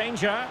potential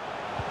danger.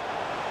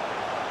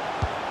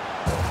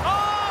 Oh,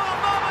 a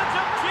moment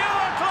of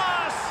pure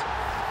class.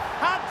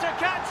 Had to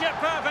catch it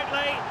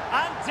perfectly,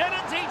 and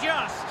didn't he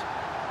just?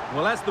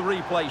 Well, as the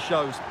replay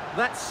shows,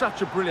 That's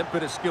such a brilliant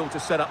bit of skill to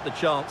set up the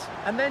chance.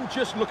 And then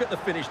just look at the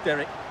finish,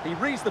 Derek. He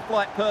reads the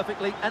flight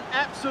perfectly and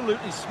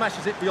absolutely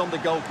smashes it beyond the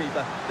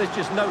goalkeeper. There's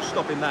just no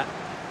stopping that.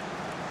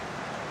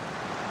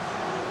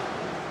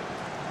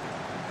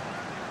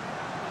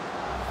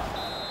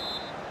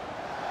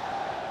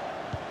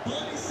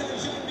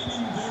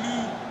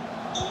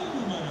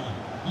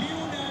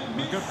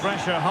 Good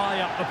pressure high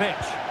up the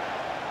pitch.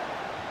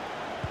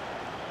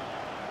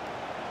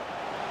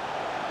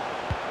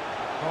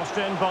 Crossed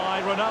in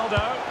by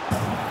Ronaldo.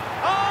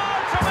 Oh,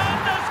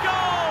 tremendous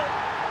goal!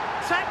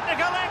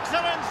 Technical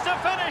excellence to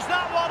finish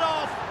that one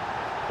off.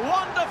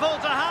 Wonderful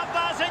to have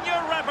that in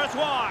your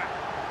repertoire.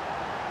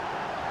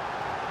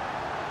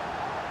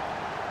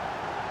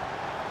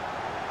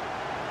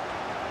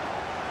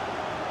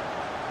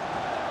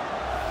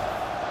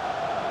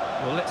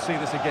 Well, let's see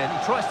this again.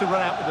 He tries to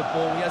run out with the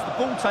ball. He has the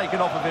ball taken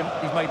off of him.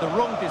 He's made the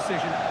wrong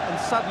decision, and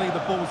suddenly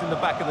the ball's in the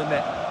back of the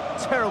net.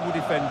 Terrible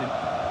defending.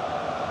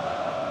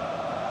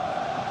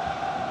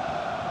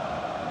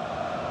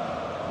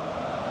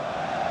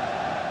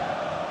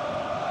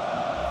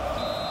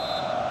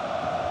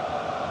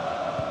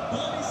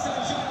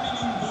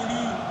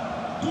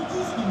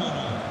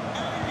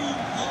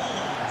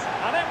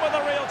 And in with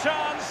a real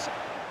chance.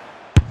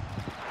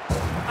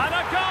 And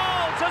a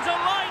goal to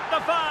delight the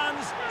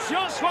fans.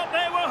 Just what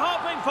they were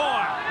hoping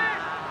for.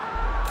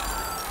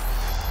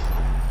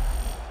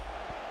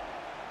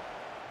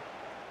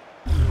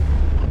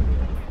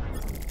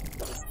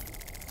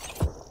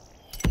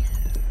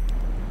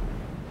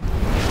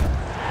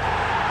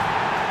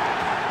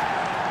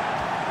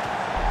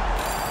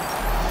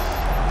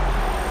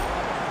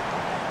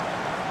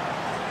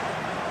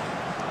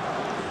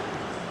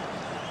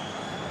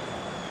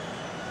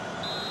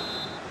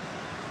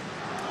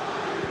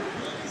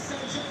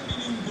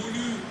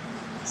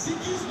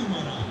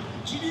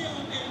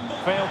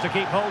 Failed to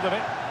keep hold of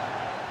it.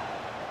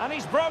 And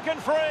he's broken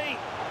free.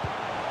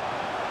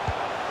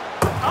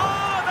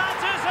 Oh, that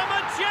is a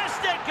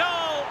majestic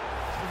goal!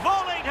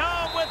 Volleyed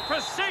home with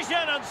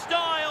precision and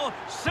style.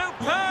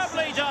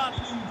 Superbly done.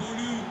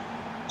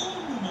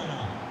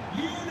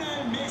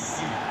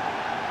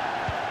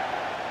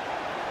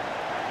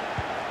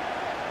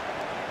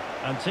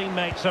 And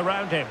teammates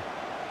around him.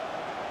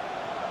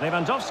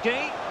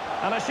 Lewandowski.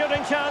 And a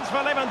shooting chance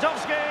for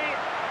Lewandowski.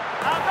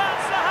 And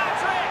that's the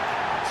hat-trick!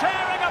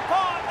 Tearing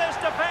apart this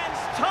defence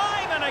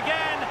time and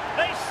again.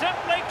 They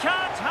simply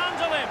can't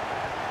handle him.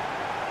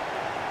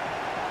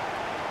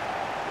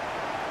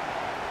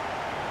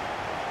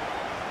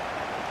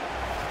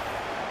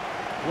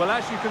 Well,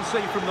 as you can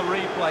see from the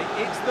replay,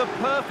 it's the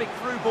perfect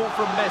through ball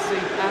from Messi,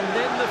 and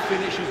then the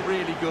finish is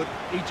really good.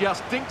 He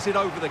just dinks it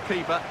over the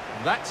keeper.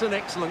 That's an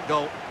excellent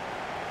goal.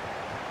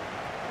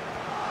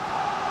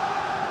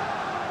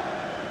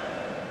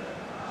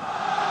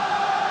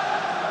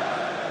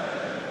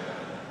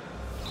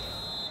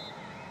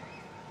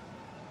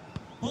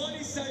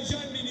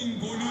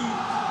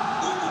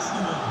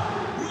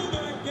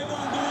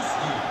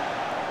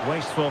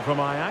 Wasteful from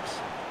Ajax.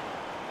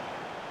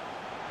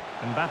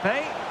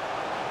 Mbappe.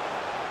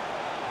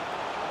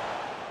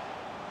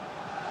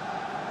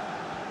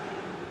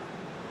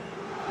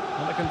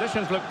 And the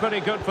conditions look pretty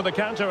good for the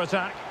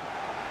counter-attack.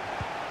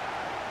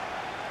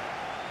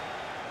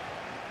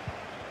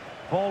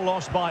 Ball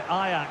lost by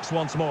Ajax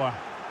once more.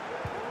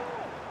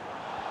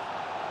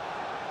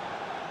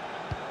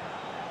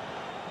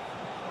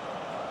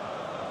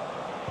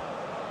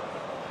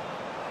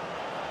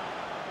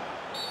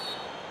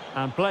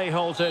 And play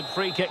halted,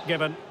 free kick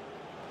given.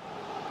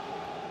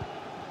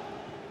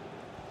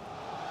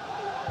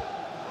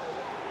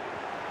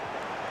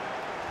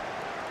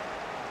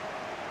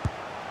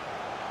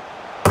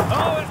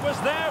 Oh, it was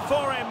there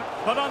for him,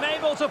 but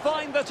unable to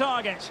find the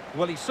target.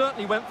 Well, he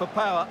certainly went for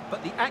power,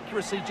 but the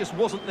accuracy just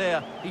wasn't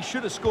there. He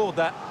should have scored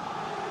that.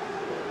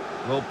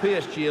 Well,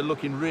 PSG are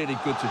looking really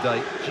good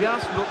today.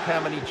 Just look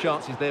how many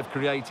chances they've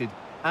created.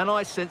 And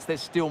I sense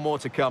there's still more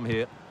to come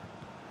here.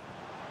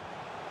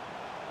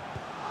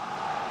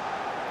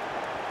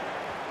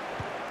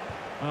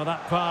 Well,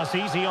 that pass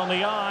easy on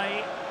the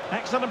eye.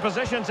 Excellent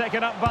position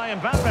taken up by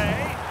Mbappe.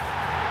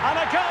 And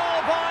a goal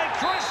by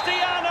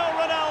Cristiano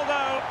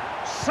Ronaldo.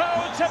 So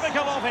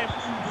typical of him.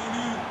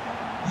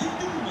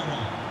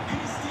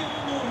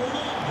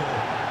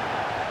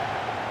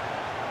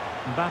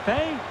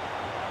 Mbappe.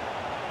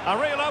 A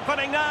real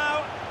opening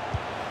now.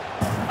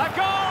 A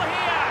goal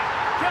here.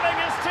 Giving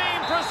his team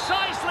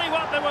precisely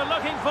what they were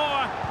looking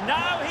for.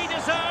 Now he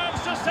deserves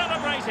to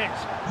celebrate it.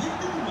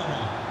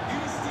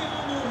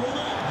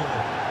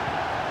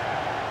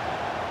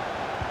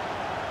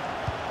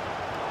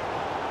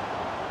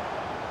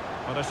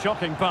 What a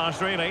shocking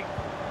pass, really.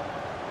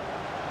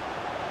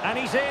 And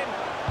he's in.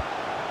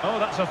 Oh,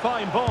 that's a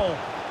fine ball.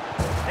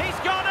 He's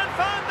gone and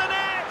found the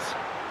net!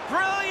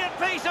 Brilliant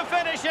piece of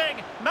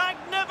finishing.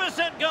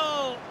 Magnificent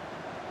goal.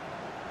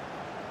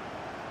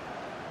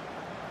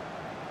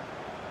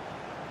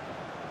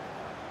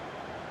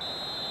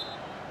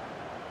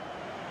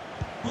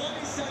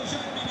 Paris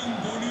Saint-Germain'in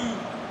golü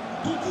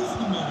 9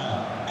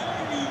 numara.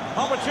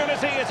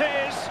 Opportunity it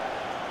is.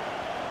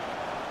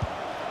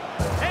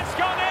 It's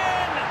gone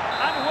in!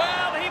 And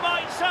well, he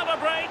might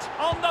celebrate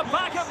on the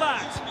back of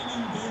that.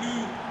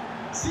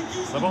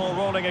 The ball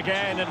rolling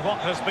again in what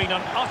has been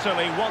an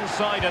utterly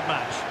one-sided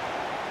match.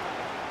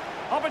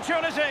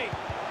 Opportunity.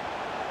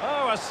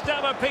 Oh, a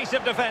stellar piece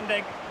of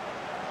defending.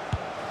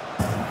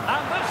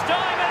 And this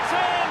time it's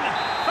in!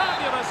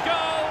 Fabulous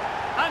goal!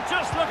 And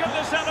just look at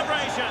the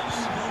celebrations.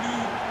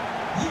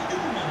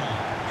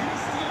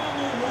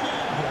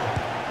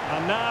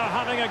 And now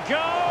having a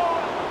go.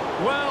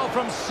 Well,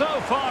 from so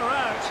far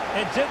out,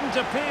 it didn't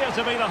appear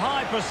to be the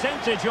high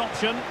percentage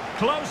option.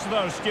 Close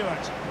though,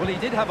 Stuart. Well, he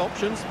did have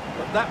options,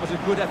 but that was a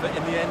good effort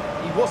in the end.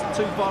 He wasn't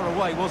too far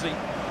away, was he?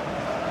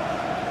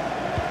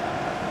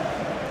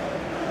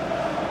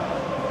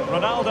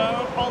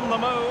 Ronaldo on the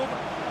move.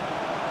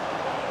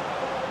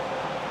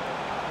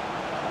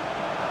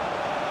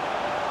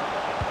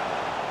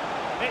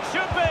 It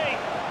should be.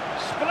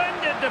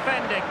 Splendid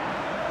defending.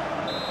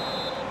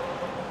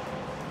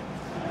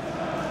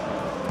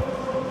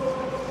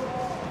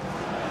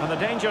 And the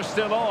danger's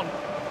still on.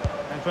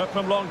 Effort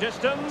from long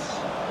distance.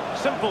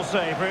 Simple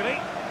save, really.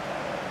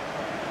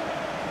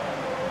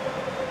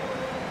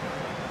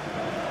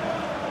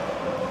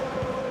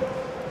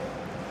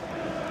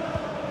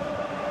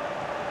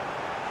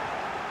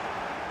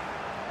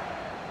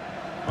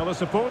 Well, the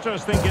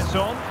supporters think it's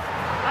on.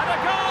 And a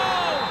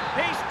goal!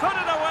 He's put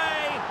it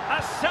away!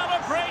 A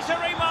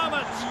celebratory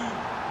moment!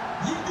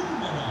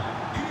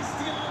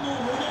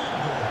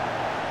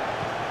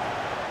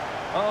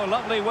 Oh,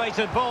 lovely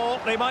weighted ball.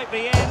 They might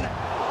be in.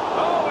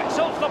 Oh, it's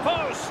off the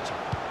post.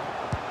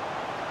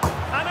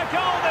 And a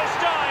goal this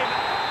time.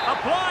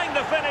 Applying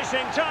the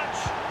finishing touch.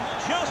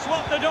 Just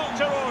what the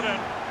doctor ordered.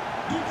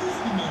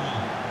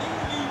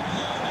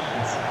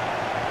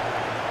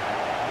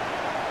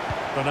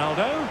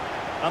 Ronaldo.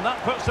 And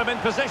that puts them in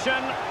position.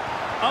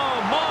 Oh,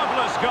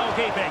 marvellous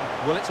goalkeeping.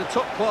 Well, it's a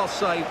top-class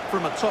save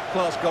from a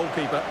top-class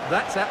goalkeeper.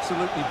 That's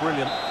absolutely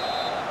brilliant.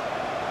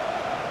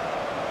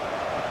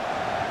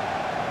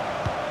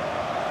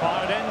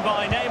 Fired in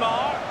by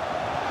Neymar.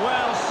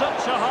 Well,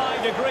 such a high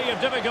degree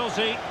of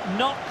difficulty,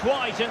 not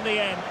quite in the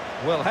end.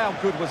 Well, how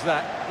good was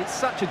that? It's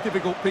such a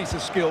difficult piece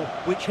of skill,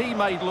 which he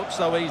made look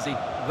so easy.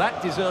 That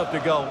deserved a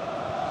goal.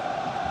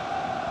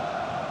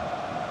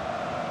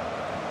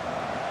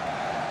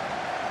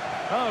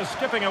 Oh,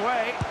 skipping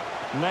away.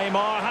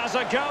 Neymar has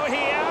a go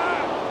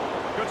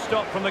here. Good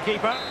stop from the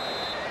keeper.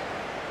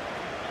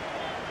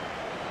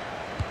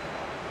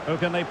 Who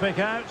can they pick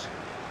out?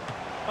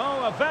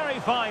 Oh, a very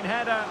fine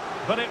header,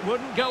 but it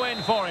wouldn't go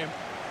in for him.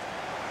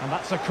 And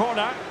that's a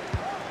corner.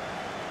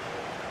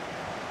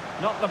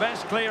 Not the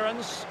best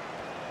clearance.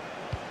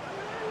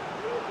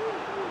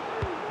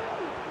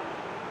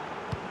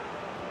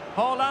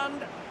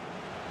 Haaland.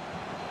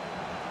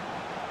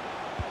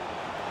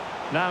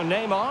 Now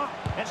Neymar.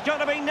 It's going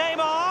to be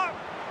Neymar.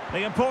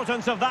 The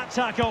importance of that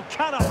tackle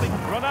cannot be...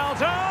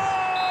 Ronaldo!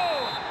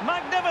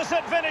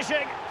 Magnificent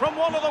finishing from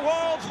one of the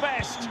world's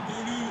best.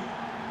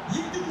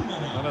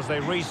 And as they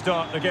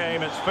restart the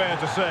game, it's fair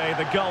to say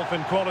the gulf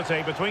in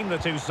quality between the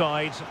two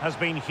sides has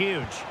been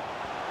huge.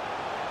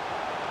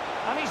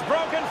 And he's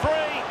broken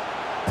free.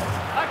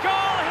 A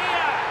goal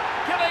here,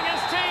 giving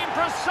his team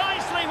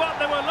precisely what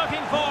they were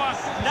looking for.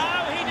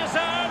 Now he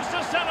deserves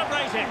to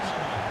celebrate it.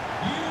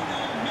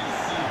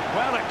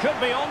 Well, it could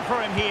be on for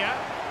him here.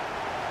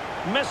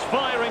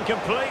 Misfiring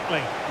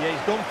completely. Yeah,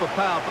 he's gone for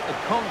power, but the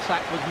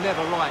contact was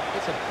never right.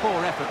 It's a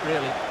poor effort,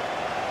 really.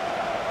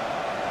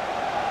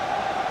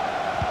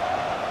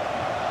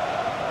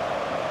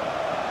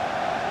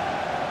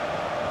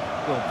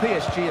 Well,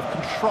 PSG have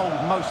controlled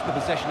most of the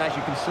possession, as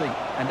you can see,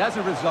 and as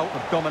a result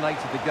have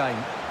dominated the game.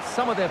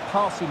 Some of their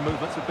passing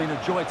movements have been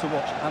a joy to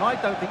watch, and I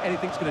don't think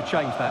anything's going to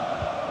change that.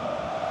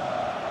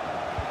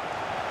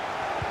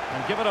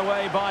 And given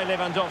away by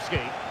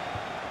Lewandowski.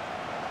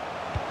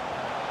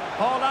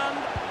 Haaland,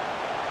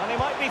 and he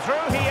might be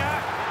through here.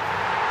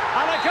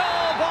 And a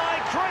goal by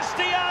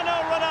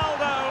Cristiano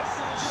Ronaldo.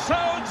 So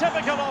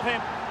typical of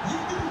him.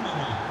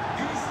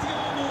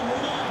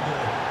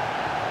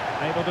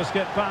 Able to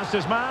skip past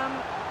his man.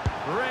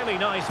 Really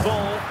nice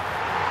ball.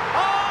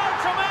 Oh,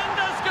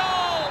 tremendous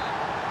goal!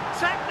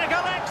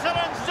 Technical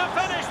excellence to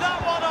finish that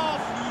one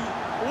off.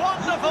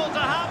 Wonderful to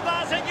have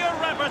that in your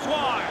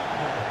repertoire.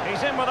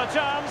 He's in with a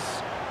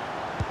chance.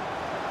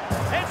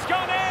 It's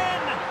gone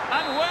in!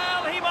 And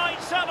well, he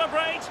might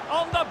celebrate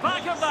on the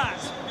back of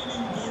that.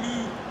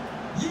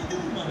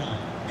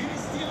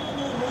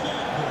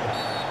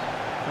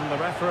 And the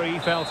referee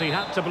felt he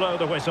had to blow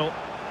the whistle.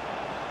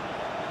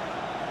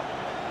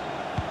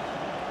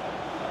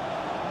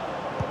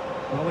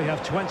 Well, we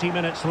have 20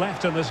 minutes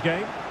left in this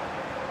game.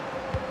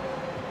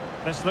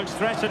 This looks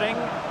threatening.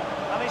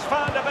 And he's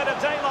found a bit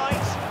of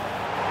daylight.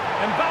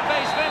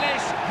 Mbappe's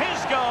finish,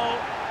 his goal.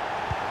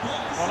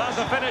 Well, as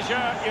a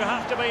finisher, you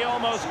have to be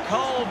almost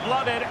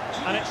cold-blooded,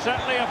 and it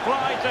certainly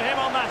applied to him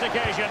on that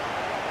occasion.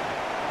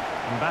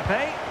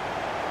 Mbappe.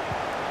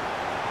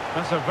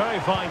 That's a very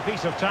fine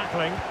piece of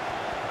tackling.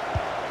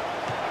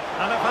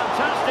 And a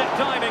fantastic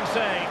diving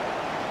save.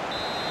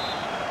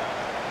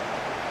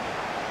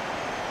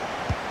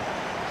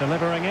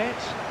 Delivering it.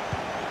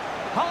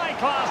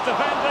 High-class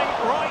defending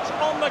right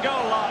on the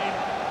goal line.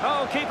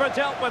 Oh, keeper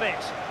dealt with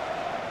it.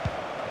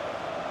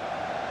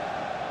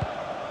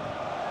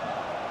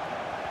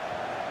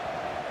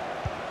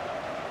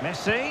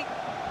 Messi.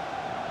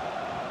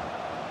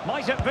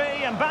 Might it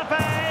be Mbappe?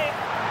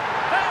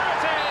 There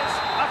it is!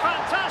 A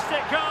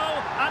fantastic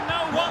goal, and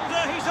no wonder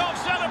he's off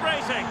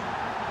celebrating.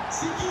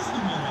 8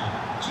 numara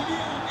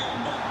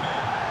Mbappe.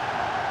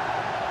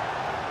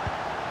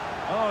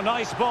 Oh,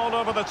 nice ball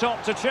over the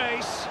top to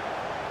chase.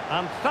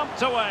 And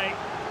thumped away.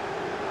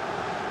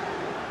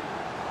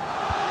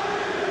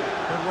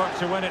 Good work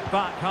to win it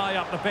back high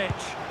up the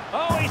pitch.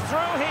 Oh, he's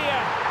through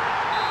here.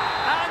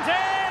 And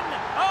in!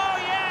 Oh,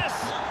 yes!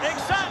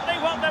 Exactly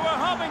what they were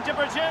hoping to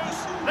produce.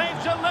 They've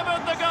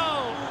delivered the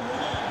goal.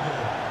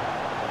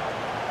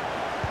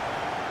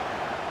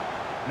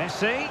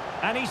 Messi,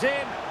 and he's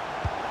in.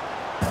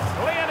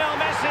 Lionel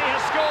Messi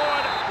has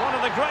scored. One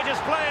of the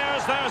greatest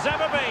players there's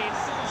ever been.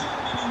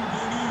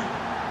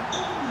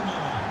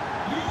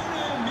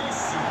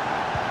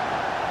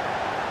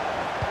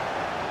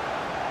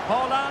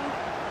 Haaland.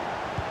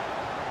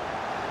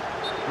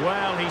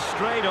 Well, he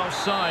strayed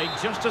offside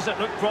just as it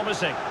looked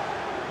promising.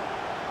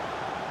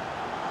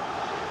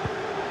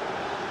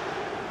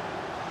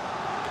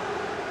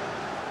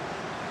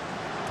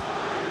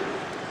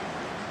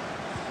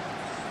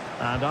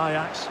 And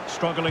Ajax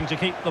struggling to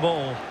keep the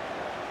ball.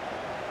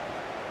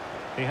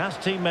 He has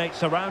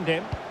teammates around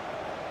him.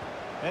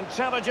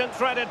 Intelligent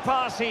threaded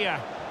pass here.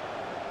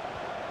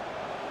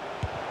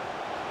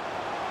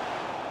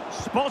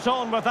 Spot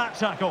on with that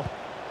tackle.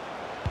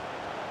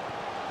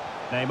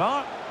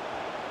 Neymar.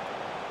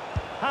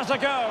 Has a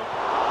go.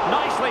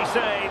 Nicely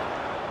saved.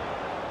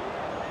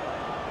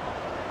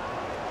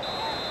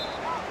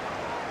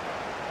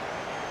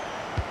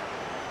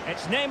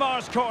 It's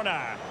Neymar's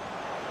corner.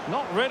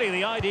 Not really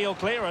the ideal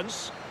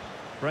clearance.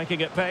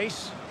 Breaking at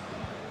pace.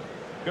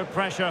 Good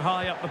pressure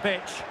high up the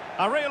pitch.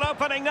 A real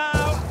opening now.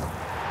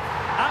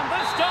 And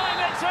this time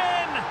it's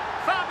in.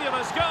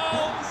 Fabulous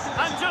goal.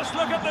 And just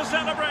look at the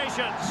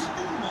celebrations.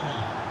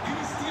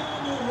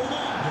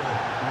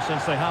 And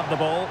since they have the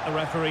ball, the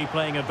referee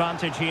playing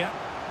advantage here.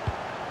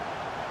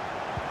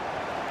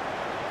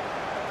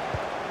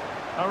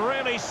 A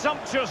really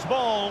sumptuous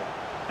ball.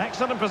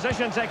 Excellent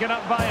position taken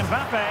up by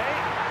Mbappe.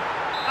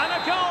 And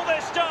a goal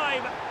this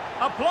time.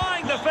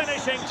 Applying the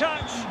finishing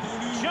touch.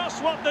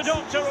 Just what the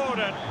doctor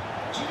ordered.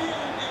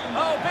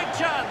 Oh, big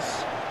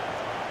chance.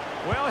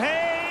 Will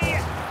he?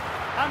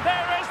 And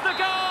there is the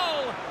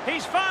goal.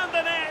 He's found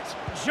the net.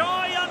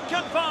 Joy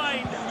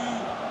unconfined. 8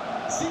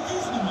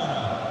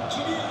 numara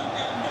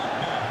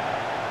Mbappe.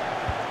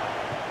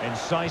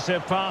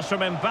 Incisive pass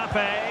from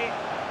Mbappe.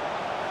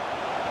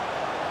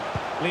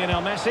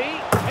 Lionel Messi.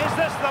 Is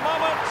this the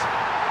moment?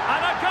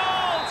 And a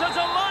goal to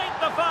delight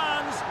the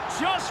fans.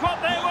 Just what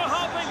they were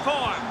hoping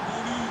for.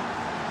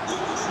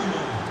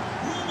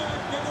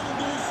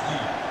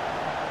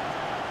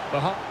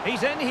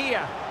 He's in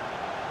here.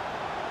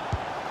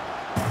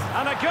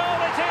 And a goal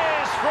it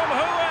is from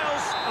who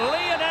else?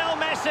 Lionel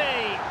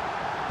Messi.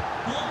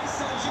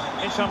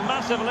 It's a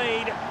massive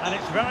lead, and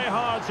it's very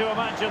hard to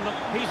imagine that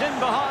he's in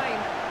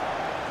behind.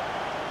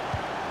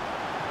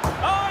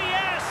 Oh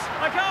yes,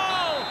 a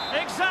goal!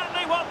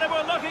 Exactly what they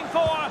were looking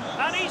for,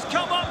 and he's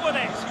come up with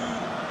it.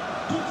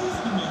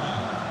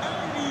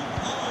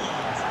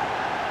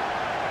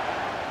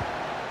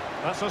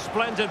 That's a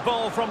splendid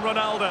ball from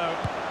Ronaldo.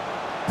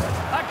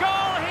 A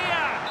goal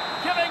here,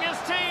 giving his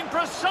team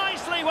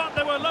precisely what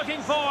they were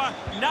looking for.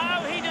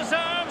 Now he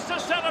deserves to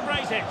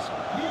celebrate it.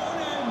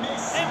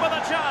 In with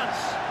a chance.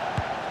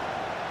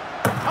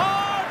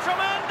 Oh,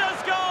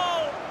 tremendous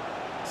goal!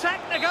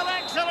 Technical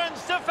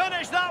excellence to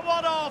finish that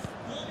one off.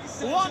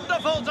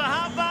 Wonderful to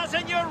have that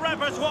in your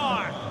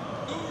repertoire.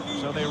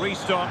 So they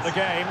restart the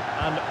game,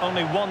 and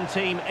only one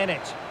team in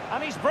it.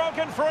 And he's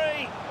broken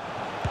free.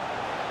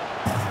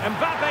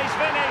 Mbappe's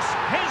finish,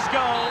 his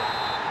goal.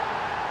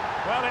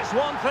 Well, it's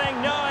one thing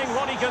knowing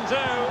what he can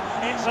do.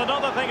 It's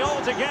another thing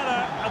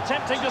altogether,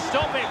 attempting to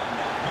stop him.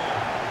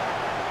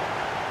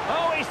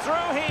 Oh, he's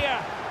through here.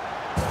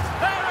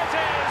 There it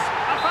is.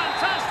 A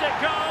fantastic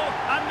goal,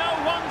 and no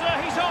wonder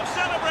he's off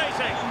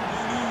celebrating.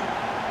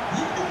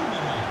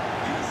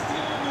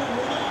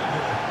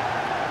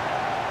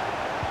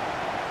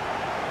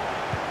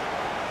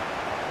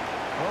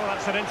 Oh,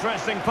 that's an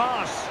interesting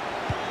pass.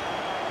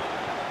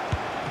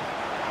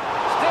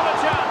 Still a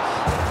chance.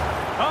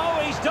 Oh,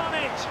 he's done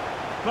it.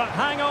 But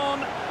hang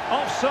on,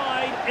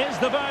 offside is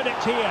the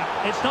verdict here.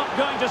 It's not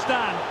going to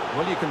stand.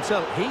 Well, you can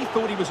tell he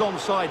thought he was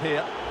onside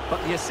here,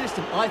 but the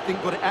assistant, I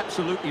think, got it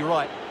absolutely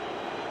right.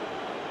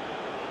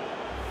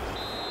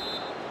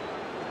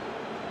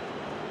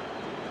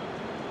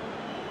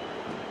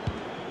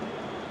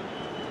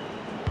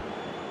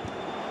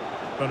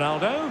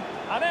 Ronaldo,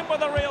 and in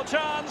with a real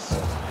chance.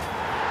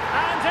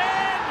 And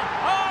in!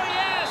 Oh,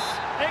 yes!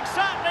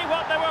 Exactly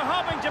what they were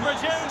hoping to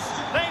produce.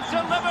 They've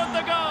delivered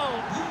the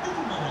goal.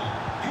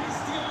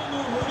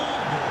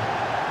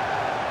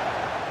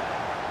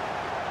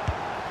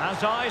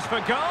 his eyes for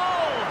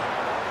goal.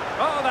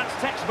 Oh, that's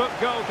textbook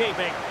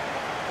goalkeeping.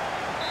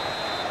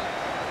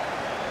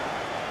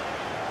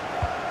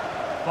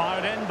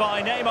 Fired in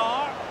by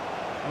Neymar.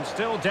 And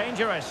still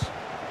dangerous.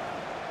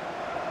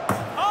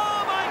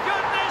 Oh, my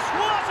goodness,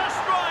 what a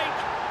strike!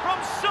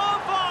 From so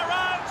far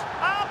out,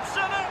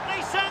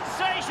 absolutely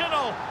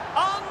sensational.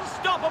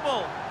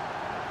 Unstoppable.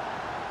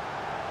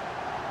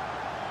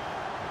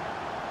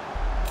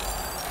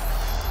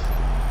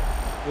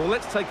 Well,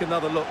 let's take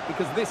another look,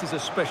 because this is a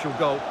special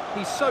goal.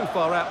 He's so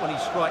far out when he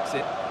strikes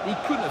it. He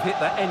couldn't have hit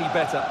that any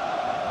better.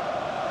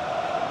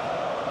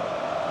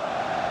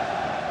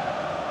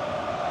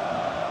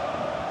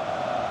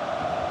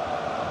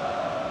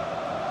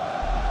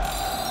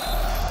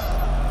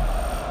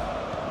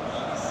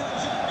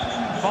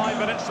 Five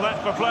minutes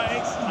left for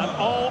play, and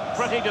all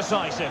pretty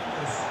decisive.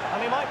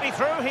 And he might be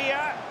through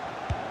here.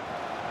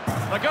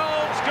 The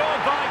goal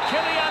scored by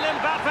Kylian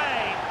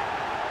Mbappe.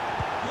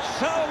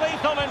 So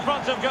lethal in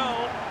front of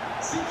goal.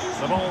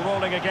 The ball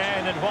rolling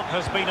again in what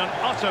has been an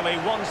utterly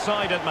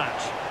one-sided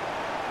match.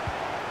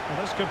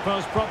 Well, this could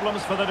pose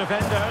problems for the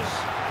defenders.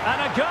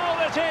 And a goal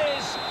it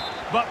is!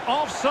 But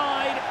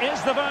offside is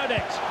the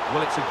verdict.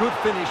 Well, it's a good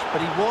finish,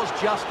 but he was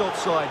just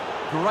offside.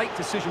 Great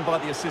decision by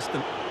the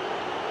assistant.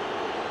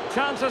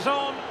 Chances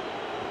on.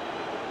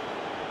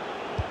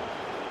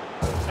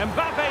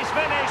 Mbappe's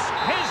finish,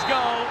 his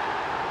goal.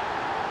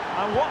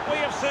 And what we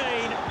have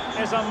seen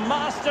is a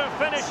master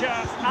finisher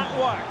at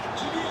work.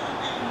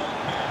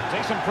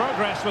 Decent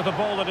progress with the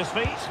ball at his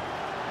feet.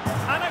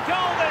 And a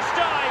goal this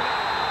time.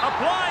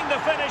 Applying the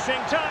finishing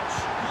touch.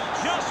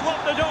 Just what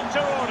the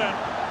doctor ordered.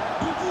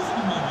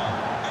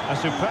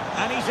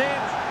 And he's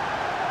in.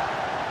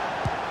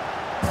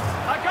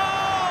 A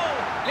goal!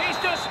 He's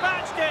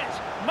dispatched it,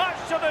 much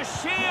to the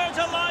sheer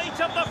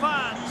delight of the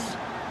fans.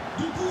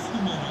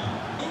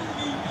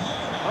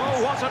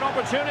 Oh, what an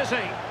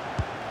opportunity.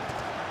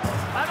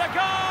 And a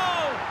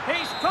goal!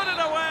 He's put it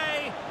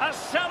away. A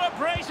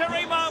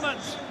celebratory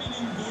moment.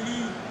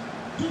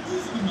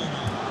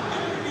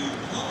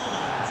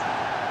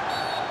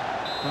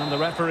 And the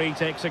referee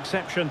takes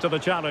exception to the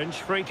challenge.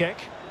 Free kick.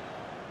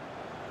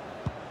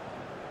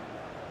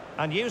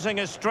 And using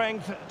his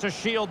strength to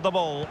shield the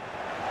ball.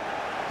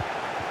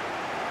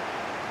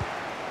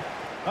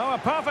 Oh, a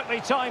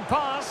perfectly timed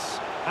pass.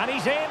 And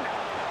he's in.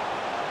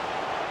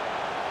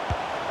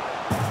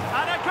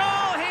 And a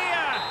goal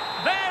here!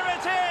 There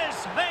it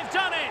is! They've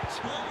done it!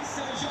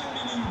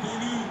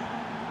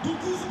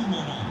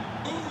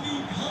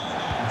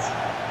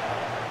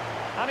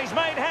 And he's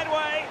made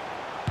headway.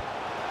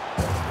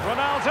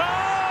 Ronaldo!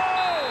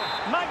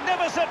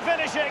 Magnificent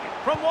finishing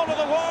from one of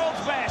the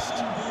world's best.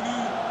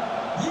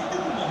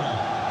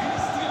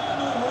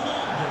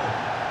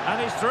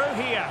 And he's through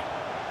here.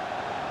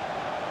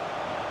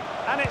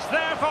 And it's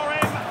there for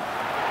him.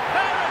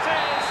 There it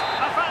is!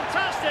 A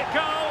fantastic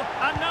goal,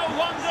 and no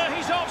wonder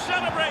he's off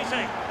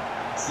celebrating.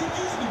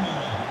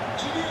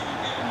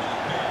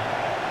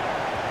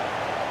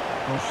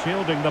 Well,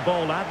 shielding the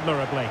ball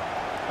admirably.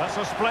 That's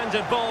a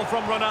splendid ball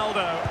from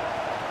Ronaldo.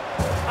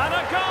 And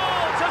a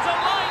goal to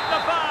delight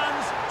the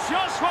fans.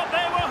 Just what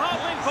they were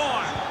hoping for.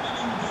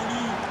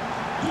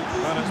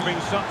 And it's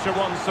been such a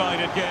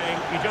one-sided game.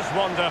 You just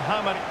wonder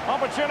how many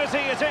opportunity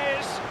it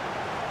is.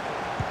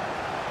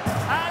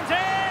 And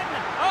in!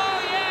 Oh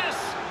yes!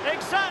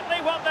 Exactly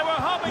what they were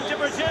hoping to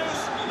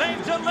produce.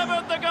 They've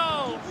delivered the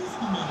goal.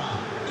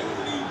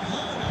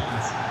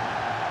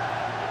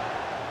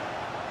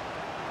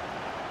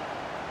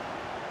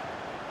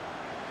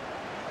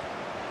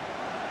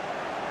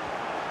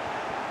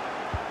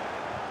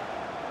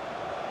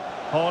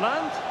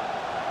 Haaland.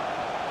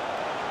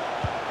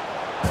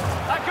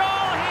 A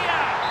goal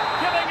here,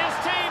 giving his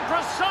team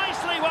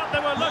precisely what they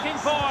were looking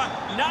for.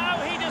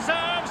 Now he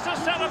deserves to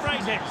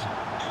celebrate it.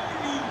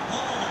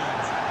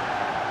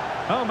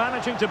 Oh,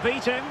 managing to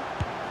beat him.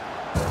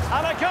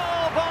 And a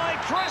goal by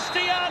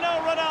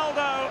Cristiano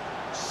Ronaldo.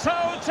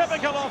 So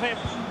typical of him.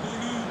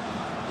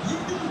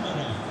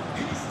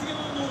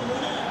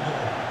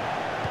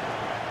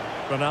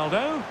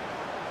 Ronaldo.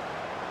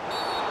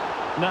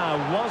 Now,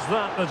 was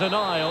that the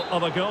denial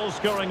of a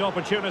goal-scoring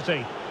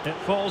opportunity? It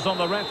falls on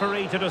the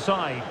referee to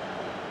decide.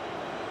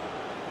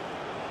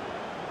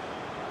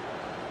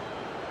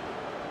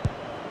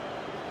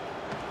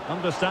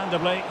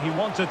 Understandably, he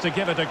wanted to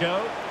give it a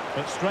go,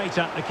 but straight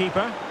at the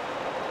keeper.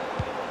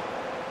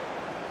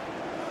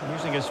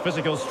 Using his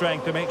physical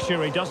strength to make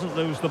sure he doesn't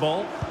lose the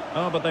ball.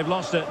 Oh, but they've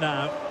lost it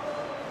now.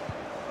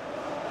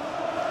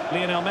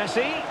 Lionel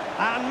Messi,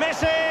 and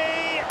Messi!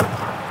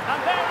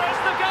 And there is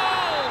the goal!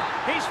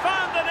 He's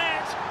found the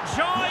net,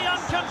 joy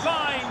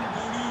unconfined.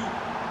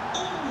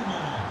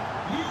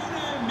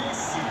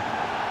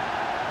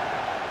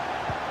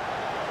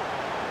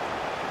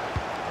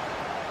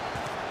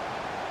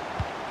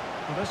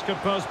 Well, this could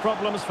pose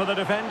problems for the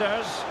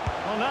defenders.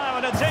 Well, now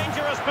in a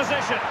dangerous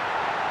position.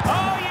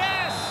 Oh,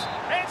 yes!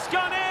 It's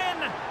gone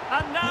in!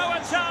 And now a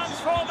chance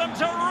for them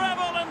to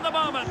revel in the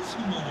moment.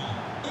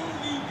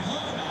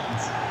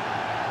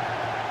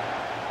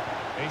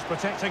 He's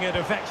protecting it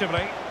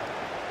effectively.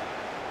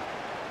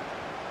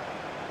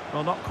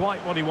 Well, not quite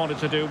what he wanted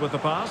to do with the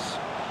pass.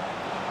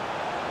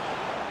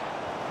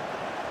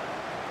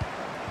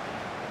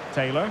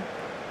 Taylor.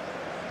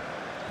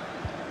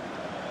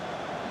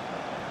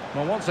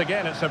 Well, once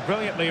again, it's a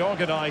brilliantly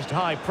organised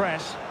high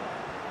press.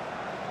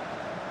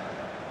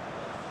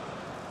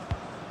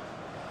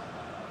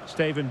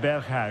 Steven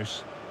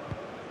Berghuis.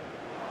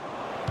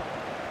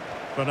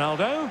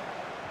 Ronaldo.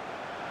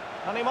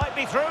 And he might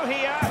be through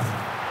here.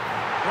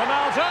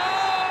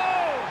 Ronaldo!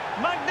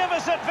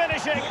 Magnificent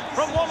finishing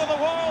from one of the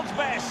world's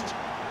best.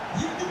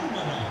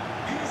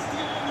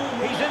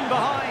 He's in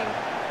behind.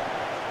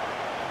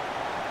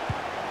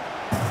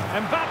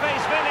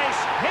 Mbappe's finish,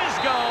 his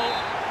goal.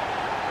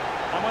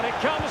 And when it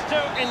comes to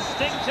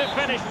instinctive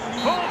finish,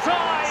 full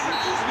time,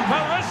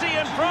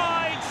 Parisian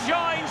pride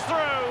shines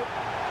through.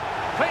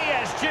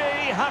 PSG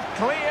have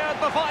cleared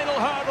the final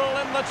hurdle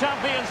in the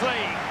Champions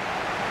League.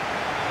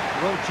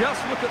 Well,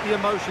 just look at the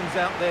emotions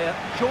out there.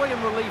 Joy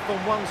and relief on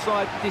one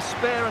side,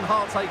 despair and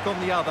heartache on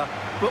the other.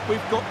 But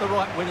we've got the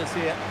right winners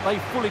here. They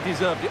fully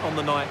deserved it on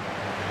the night.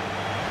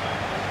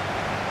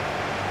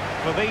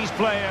 For these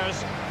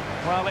players,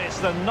 well, it's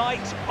the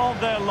night of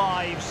their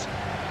lives.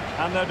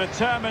 And they're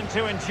determined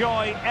to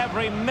enjoy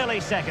every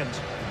millisecond.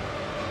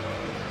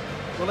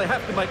 Well, they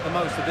have to make the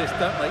most of this,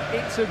 don't they?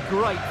 It's a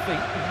great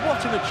feat.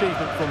 What an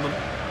achievement from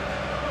them.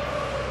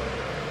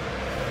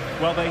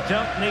 Well, they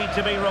don't need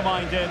to be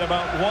reminded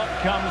about what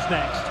comes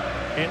next.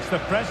 It's the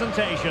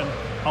presentation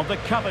of the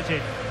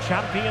coveted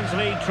Champions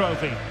League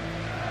trophy.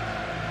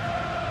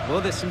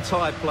 Well, there's some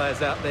tired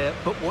players out there,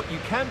 but what you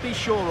can be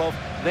sure of,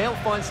 they'll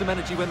find some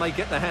energy when they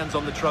get their hands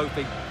on the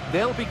trophy.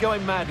 They'll be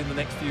going mad in the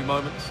next few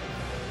moments.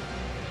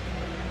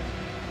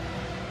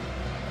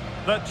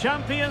 The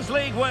Champions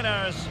League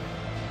winners,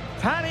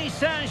 Paris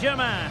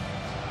Saint-Germain.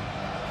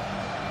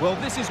 Well,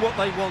 this is what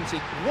they wanted.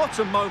 What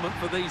a moment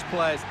for these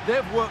players.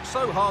 They've worked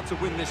so hard to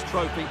win this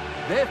trophy.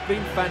 They've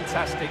been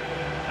fantastic.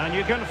 And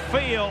you can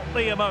feel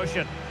the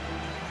emotion.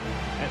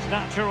 It's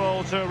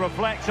natural to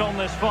reflect on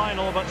this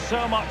final, but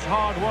so much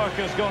hard work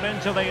has gone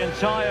into the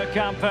entire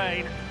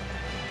campaign.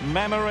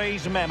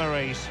 Memories,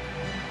 memories.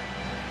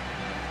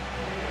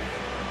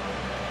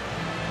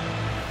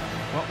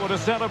 What would a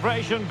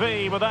celebration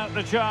be without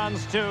the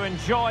chance to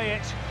enjoy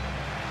it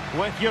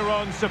with your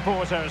own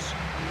supporters?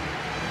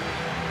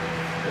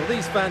 Well,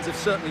 these fans have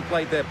certainly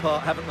played their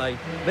part, haven't they?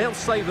 They'll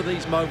savour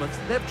these moments.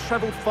 They've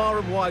travelled far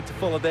and wide to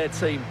follow their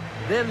team.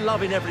 They're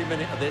loving every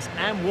minute of this,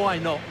 and why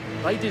not?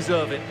 They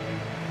deserve it.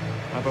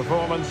 A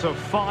performance of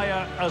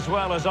fire as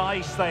well as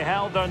ice. They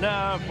held their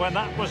nerve when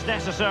that was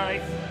necessary.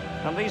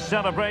 And these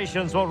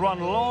celebrations will run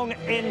long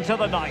into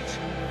the night.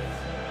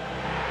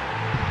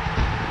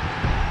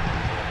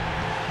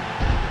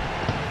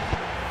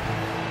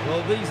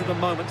 Well, these are the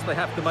moments they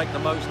have to make the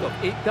most of.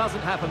 It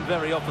doesn't happen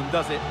very often,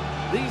 does it?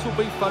 These will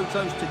be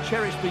photos to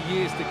cherish for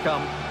years to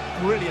come.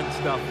 Brilliant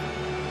stuff.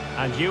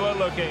 And you are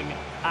looking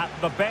at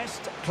the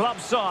best club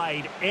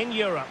side in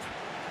Europe.